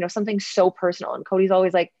 Or, something so personal. And Cody's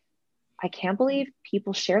always like, I can't believe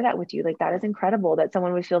people share that with you. Like that is incredible that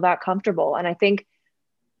someone would feel that comfortable. And I think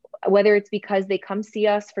whether it's because they come see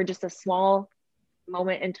us for just a small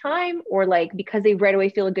moment in time or like because they right away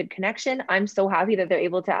feel a good connection, I'm so happy that they're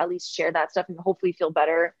able to at least share that stuff and hopefully feel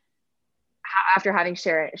better after having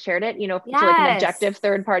shared it, to like an objective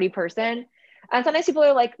third party person. And sometimes people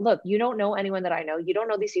are like, look, you don't know anyone that I know. You don't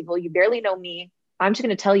know these people. You barely know me. I'm just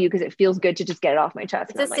going to tell you because it feels good to just get it off my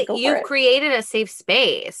chest. You've created a safe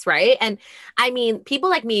space, right? And I mean, people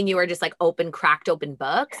like me and you are just like cracked open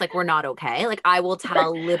books. Like we're not okay. Like I will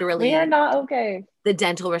tell literally we are not okay. The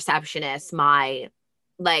dental receptionist, my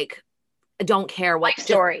like, I don't care what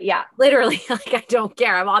story. Yeah. Literally, like I don't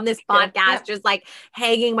care. I'm on this podcast just like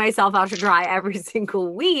hanging myself out to dry every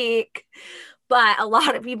single week. But a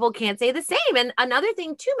lot of people can't say the same. And another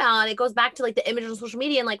thing too, Mel, and it goes back to like the image on social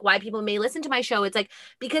media and like why people may listen to my show. It's like,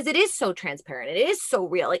 because it is so transparent. It is so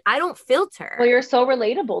real. Like I don't filter. Well, you're so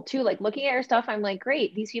relatable too. Like looking at your stuff, I'm like,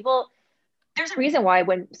 great. These people, there's a reason why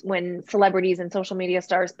when celebrities and social media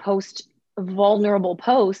stars post vulnerable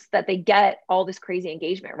posts that they get all this crazy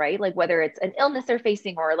engagement, right? Like whether it's an illness they're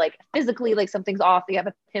facing or like physically, like something's off, they have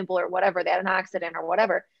a pimple or whatever, they had an accident or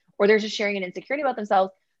whatever, or they're just sharing an insecurity about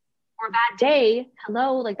themselves. Or that day,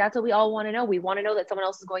 hello, like that's what we all want to know. We want to know that someone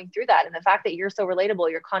else is going through that. And the fact that you're so relatable,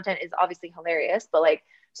 your content is obviously hilarious, but like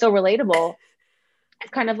so relatable, it's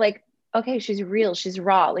kind of like, okay, she's real, she's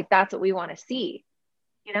raw. Like that's what we want to see,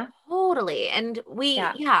 Totally. And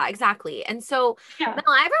yeah, exactly. And so Mel,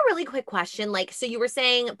 I have a really quick question. Like, so you were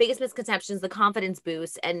saying biggest misconceptions, the confidence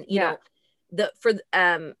boost, and you know,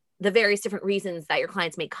 the various different reasons that your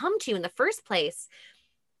clients may come to you in the first place.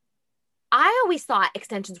 I always thought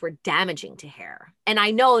extensions were damaging to hair. And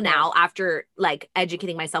I know now after like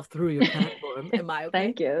educating myself through your platform, am I okay?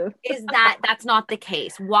 Thank you. Is that's not the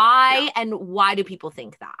case? Why? And why do people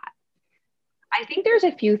think that? I think there's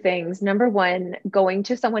a few things. Number one, going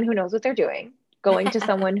to someone who knows what they're doing, going to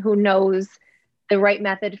someone who knows the right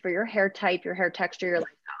method for your hair type, your hair texture, your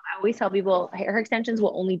lifestyle. I always tell people hair extensions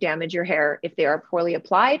will only damage your hair if they are poorly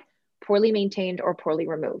applied, poorly maintained, or poorly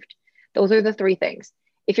removed. Those are the three things.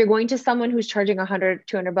 If you're going to someone who's charging $100,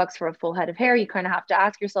 $200 for a full head of hair, you kind of have to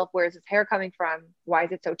ask yourself, where is this hair coming from? Why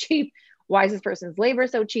is it so cheap? Why is this person's labor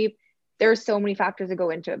so cheap? There's so many factors that go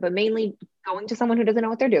into it, but mainly going to someone who doesn't know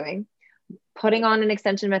what they're doing, putting on an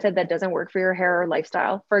extension method that doesn't work for your hair or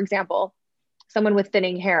lifestyle. For example, someone with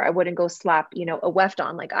thinning hair, I wouldn't go slap, a weft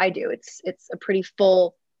on like I do. It's a pretty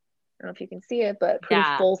full, I don't know if you can see it, but pretty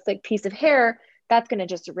full, thick piece of hair. That's going to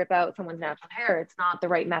just rip out someone's natural hair. It's not the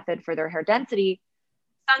right method for their hair density.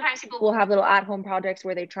 Sometimes people will have little at-home projects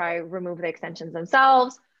where they try remove the extensions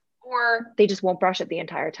themselves, or they just won't brush it the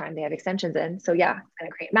entire time they have extensions in. So yeah, it's going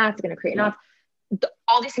to create mats, it's going to create knots.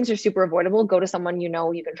 All these things are super avoidable. Go to someone you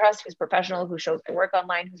can trust, who's professional, who shows their work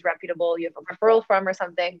online, who's reputable, you have a referral from or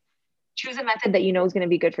something. Choose a method that you know is going to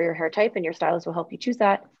be good for your hair type, and your stylist will help you choose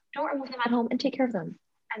that. Don't remove them at home and take care of them.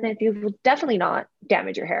 And then you will definitely not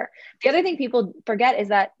damage your hair. The other thing people forget is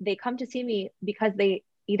that they come to see me because they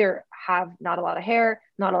either have not a lot of hair,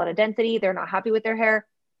 not a lot of density, they're not happy with their hair.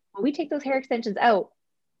 When we take those hair extensions out,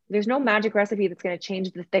 there's no magic recipe that's going to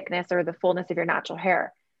change the thickness or the fullness of your natural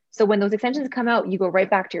hair. So when those extensions come out, you go right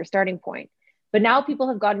back to your starting point. But now people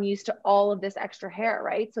have gotten used to all of this extra hair,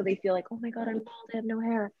 right? So they feel like, oh my God, I'm bald, I have no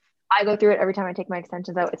hair. I go through it every time I take my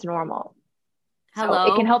extensions out. It's normal. Hello.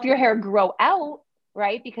 So it can help your hair grow out,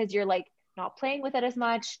 right? Because you're like not playing with it as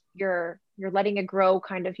much. You're letting it grow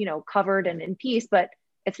kind of, covered and in peace, but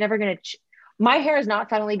it's never going to, my hair is not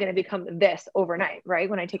suddenly going to become this overnight, right?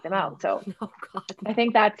 When I take them out. So Oh God. I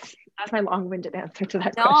think that's my long-winded answer to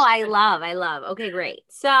that No, question. I love. Okay, great.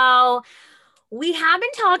 So we have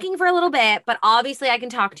been talking for a little bit, but obviously I can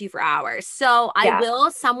talk to you for hours. So I Yeah.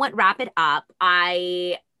 will somewhat wrap it up.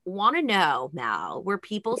 I want to know, Mel, were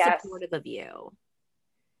people Yes. supportive of you?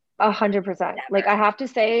 100%. Like Never. I have to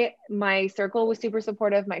say, my circle was super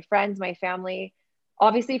supportive. My friends, my family,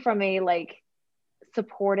 obviously from a like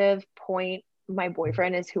supportive point, my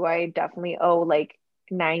boyfriend is who I definitely owe like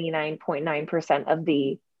 99.9% of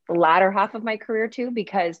the latter half of my career to,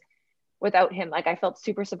 because without him, like I felt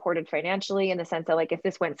super supported financially in the sense that like if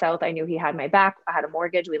this went south, I knew he had my back. I had a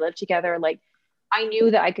mortgage, we lived together. Like I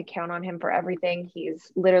knew that I could count on him for everything.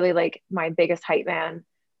 He's literally like my biggest hype man.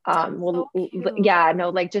 So cute. Yeah, no,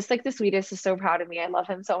 like just like the sweetest, is so proud of me. I love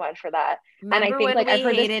him so much for that. And I Remember think when like I've we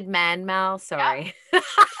heard this, hated men, Mel? yeah, Sorry.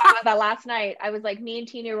 about that last night. I was like, me and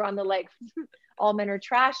Tina were on the like all men are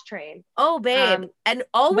trash train. Oh, babe. And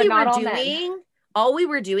But not all men. all we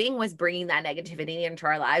were doing was bringing that negativity into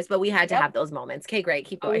our lives, but we had to Yep. have those moments. Okay, great.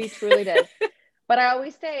 Keep Oh, going. we truly did. But I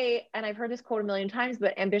always say, and I've heard this quote a million times,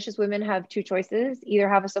 but ambitious women have two choices: either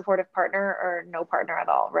have a supportive partner or no partner at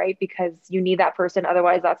all, right? Because you need that person.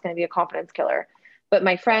 Otherwise, that's going to be a confidence killer. But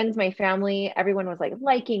my friends, my family, everyone was like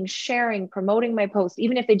liking, sharing, promoting my posts.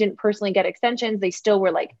 Even if they didn't personally get extensions, they still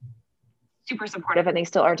were like super supportive, and they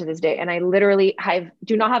still are to this day. And I literally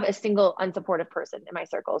do not have a single unsupportive person in my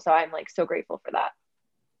circle. So I'm like so grateful for that.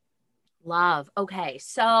 Love. Okay.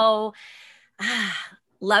 So,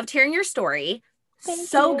 loved hearing your story. Thank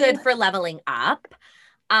So you. good for leveling up.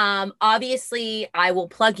 Obviously, I will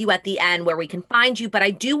plug you at the end where we can find you, but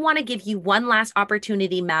I do want to give you one last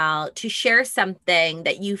opportunity, Mel, to share something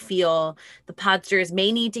that you feel the podsters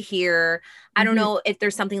may need to hear. I don't Mm-hmm. know if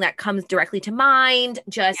there's something that comes directly to mind,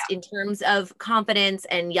 just in terms of confidence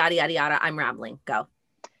and yada, yada, yada. I'm rambling. Go.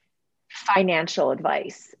 Financial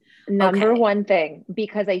advice. Number Okay. one thing,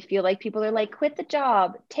 because I feel like people are like, quit the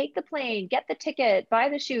job, take the plane, get the ticket, buy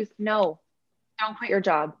the shoes. No, don't quit your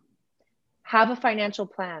job. Have a financial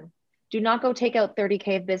plan. Do not go take out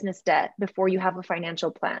 30K of business debt before you have a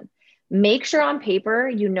financial plan. Make sure on paper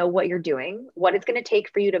you know what you're doing, what it's going to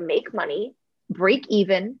take for you to make money, break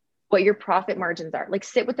even, what your profit margins are. Like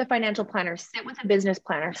sit with a financial planner, sit with a business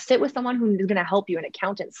planner, sit with someone who is going to help you, an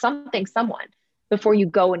accountant, someone, before you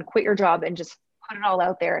go and quit your job and just put it all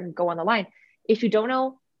out there and go on the line. If you don't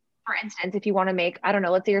know, for instance, if you want to make, I don't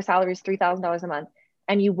know, let's say your salary is $3,000 a month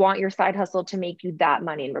and you want your side hustle to make you that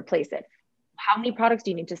money and replace it. How many products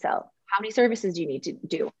do you need to sell? How many services do you need to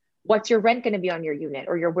do? What's your rent going to be on your unit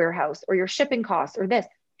or your warehouse or your shipping costs or this?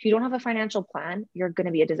 If you don't have a financial plan, you're going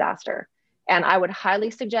to be a disaster. And I would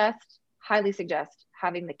highly suggest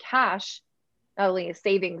having the cash, not only a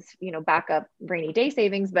savings, backup rainy day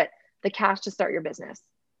savings, but the cash to start your business.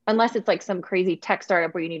 Unless it's like some crazy tech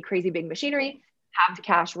startup where you need crazy big machinery, have the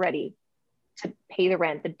cash ready to pay the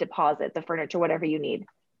rent, the deposit, the furniture, whatever you need.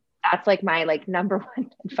 That's like my like number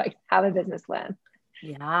one advice: have a business plan.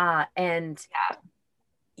 Yeah. And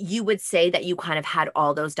you would say that you kind of had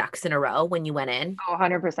all those ducks in a row when you went in. Oh,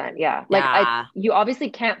 100%. Yeah. Like Yeah. you obviously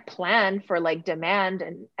can't plan for like demand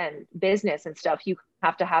and business and stuff. You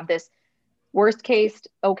have to have this worst case,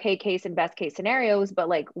 okay case, and best case scenarios. But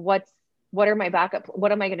like, what are my backup?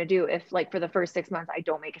 What am I going to do if like for the first 6 months, I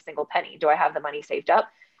don't make a single penny? Do I have the money saved up?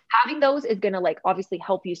 Having those is going to like obviously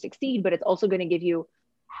help you succeed, but it's also going to give you,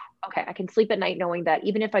 okay, I can sleep at night knowing that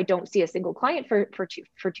even if I don't see a single client for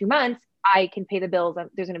 2 months, I can pay the bills.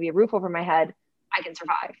 There's going to be a roof over my head. I can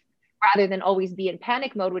survive, rather than always be in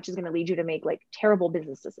panic mode, which is going to lead you to make like terrible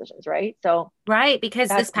business decisions, right? So Right. Because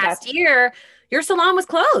this that's past year, your salon was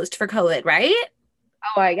closed for COVID, right?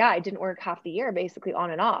 yeah, I didn't work half the year basically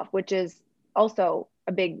on and off, which is also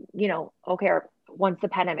a big, okay, once the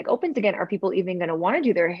pandemic opens again, are people even going to want to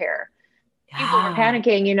do their hair? People were Yeah.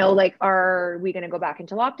 panicking, like, are we going to go back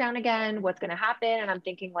into lockdown again? What's going to happen? And I'm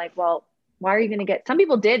thinking like, well, why are you going to get, some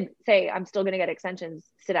people did say, I'm still going to get extensions,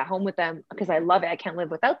 sit at home with them because I love it. I can't live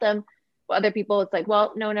without them. But other people, it's like,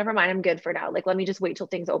 well, no, never mind. I'm good for now. Like, let me just wait till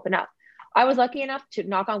things open up. I was lucky enough to,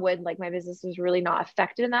 knock on wood, like my business was really not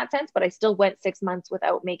affected in that sense, but I still went 6 months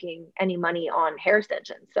without making any money on hair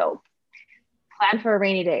extensions. So plan for a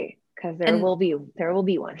rainy day, because there And will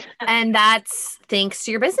be one. and that's thanks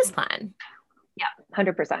to your business plan. Yeah,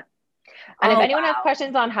 100%. And if Oh, anyone has wow.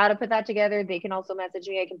 questions on how to put that together, they can also message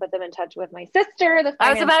me. I can put them in touch with my sister, the I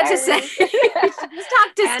was finance about to say, diary. just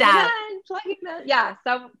talk to And Steph. then plugging them. Yeah.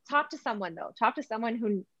 So talk to someone though. Talk to someone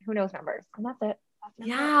who knows numbers. And that's it.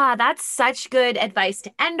 Yeah, that's such good advice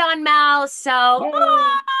to end on, Mel. So, Yay.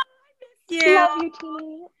 I miss you. Love you,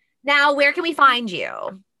 Teeny. Now, where can we find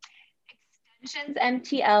you? Extensions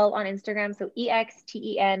MTL on Instagram. So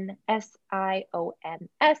EXTENSIONS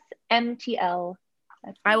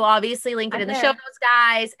I will obviously link it in the show notes,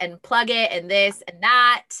 guys, and plug it and this and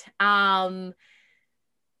that.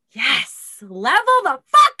 Yes, level the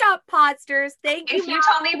fuck up, Podsters. Thank you. If you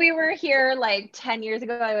told me we were here like 10 years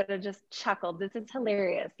ago, I would have just chuckled. This is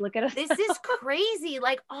hilarious. Look at us. This is crazy.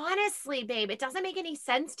 Like, honestly, babe, it doesn't make any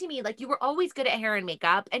sense to me. Like, you were always good at hair and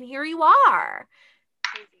makeup, and here you are.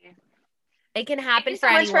 Crazy. It can happen for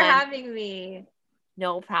anyone. Thank you so much anyone. for having me.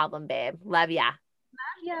 No problem, babe. Love ya.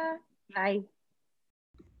 Love ya. Bye.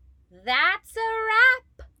 That's a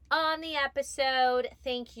wrap on the episode.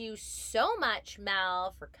 Thank you so much,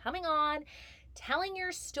 Mel, for coming on, telling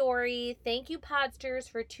your story. Thank you, Podsters,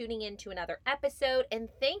 for tuning in to another episode. And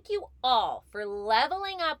thank you all for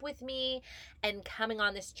leveling up with me and coming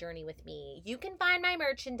on this journey with me. You can find my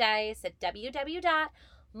merchandise at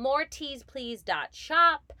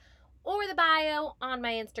www.moreteasplease.shop or the bio on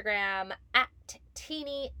my Instagram at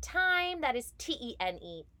Teeny Time. That is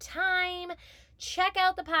TENE Time. Check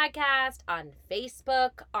out the podcast on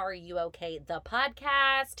Facebook. Are You Okay? The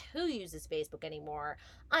podcast. Who uses Facebook anymore?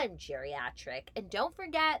 I'm geriatric. And don't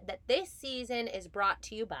forget that this season is brought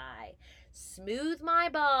to you by Smooth My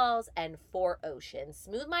Balls and 4Ocean.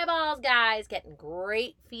 Smooth My Balls, guys. Getting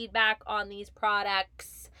great feedback on these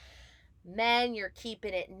products. Men, you're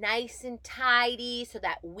keeping it nice and tidy so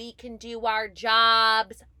that we can do our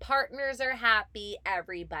jobs. Partners are happy.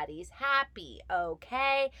 Everybody's happy.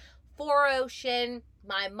 Okay? 4Ocean,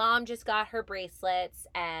 my mom just got her bracelets,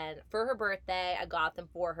 and for her birthday, I got them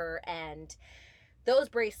for her, and those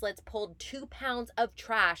bracelets pulled 2 pounds of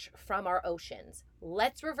trash from our oceans.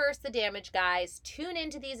 Let's reverse the damage, guys. Tune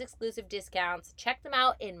into these exclusive discounts. Check them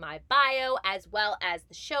out in my bio as well as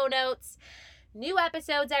the show notes. New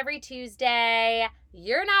episodes every Tuesday.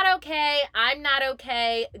 You're not okay. I'm not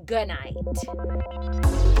okay. Good night.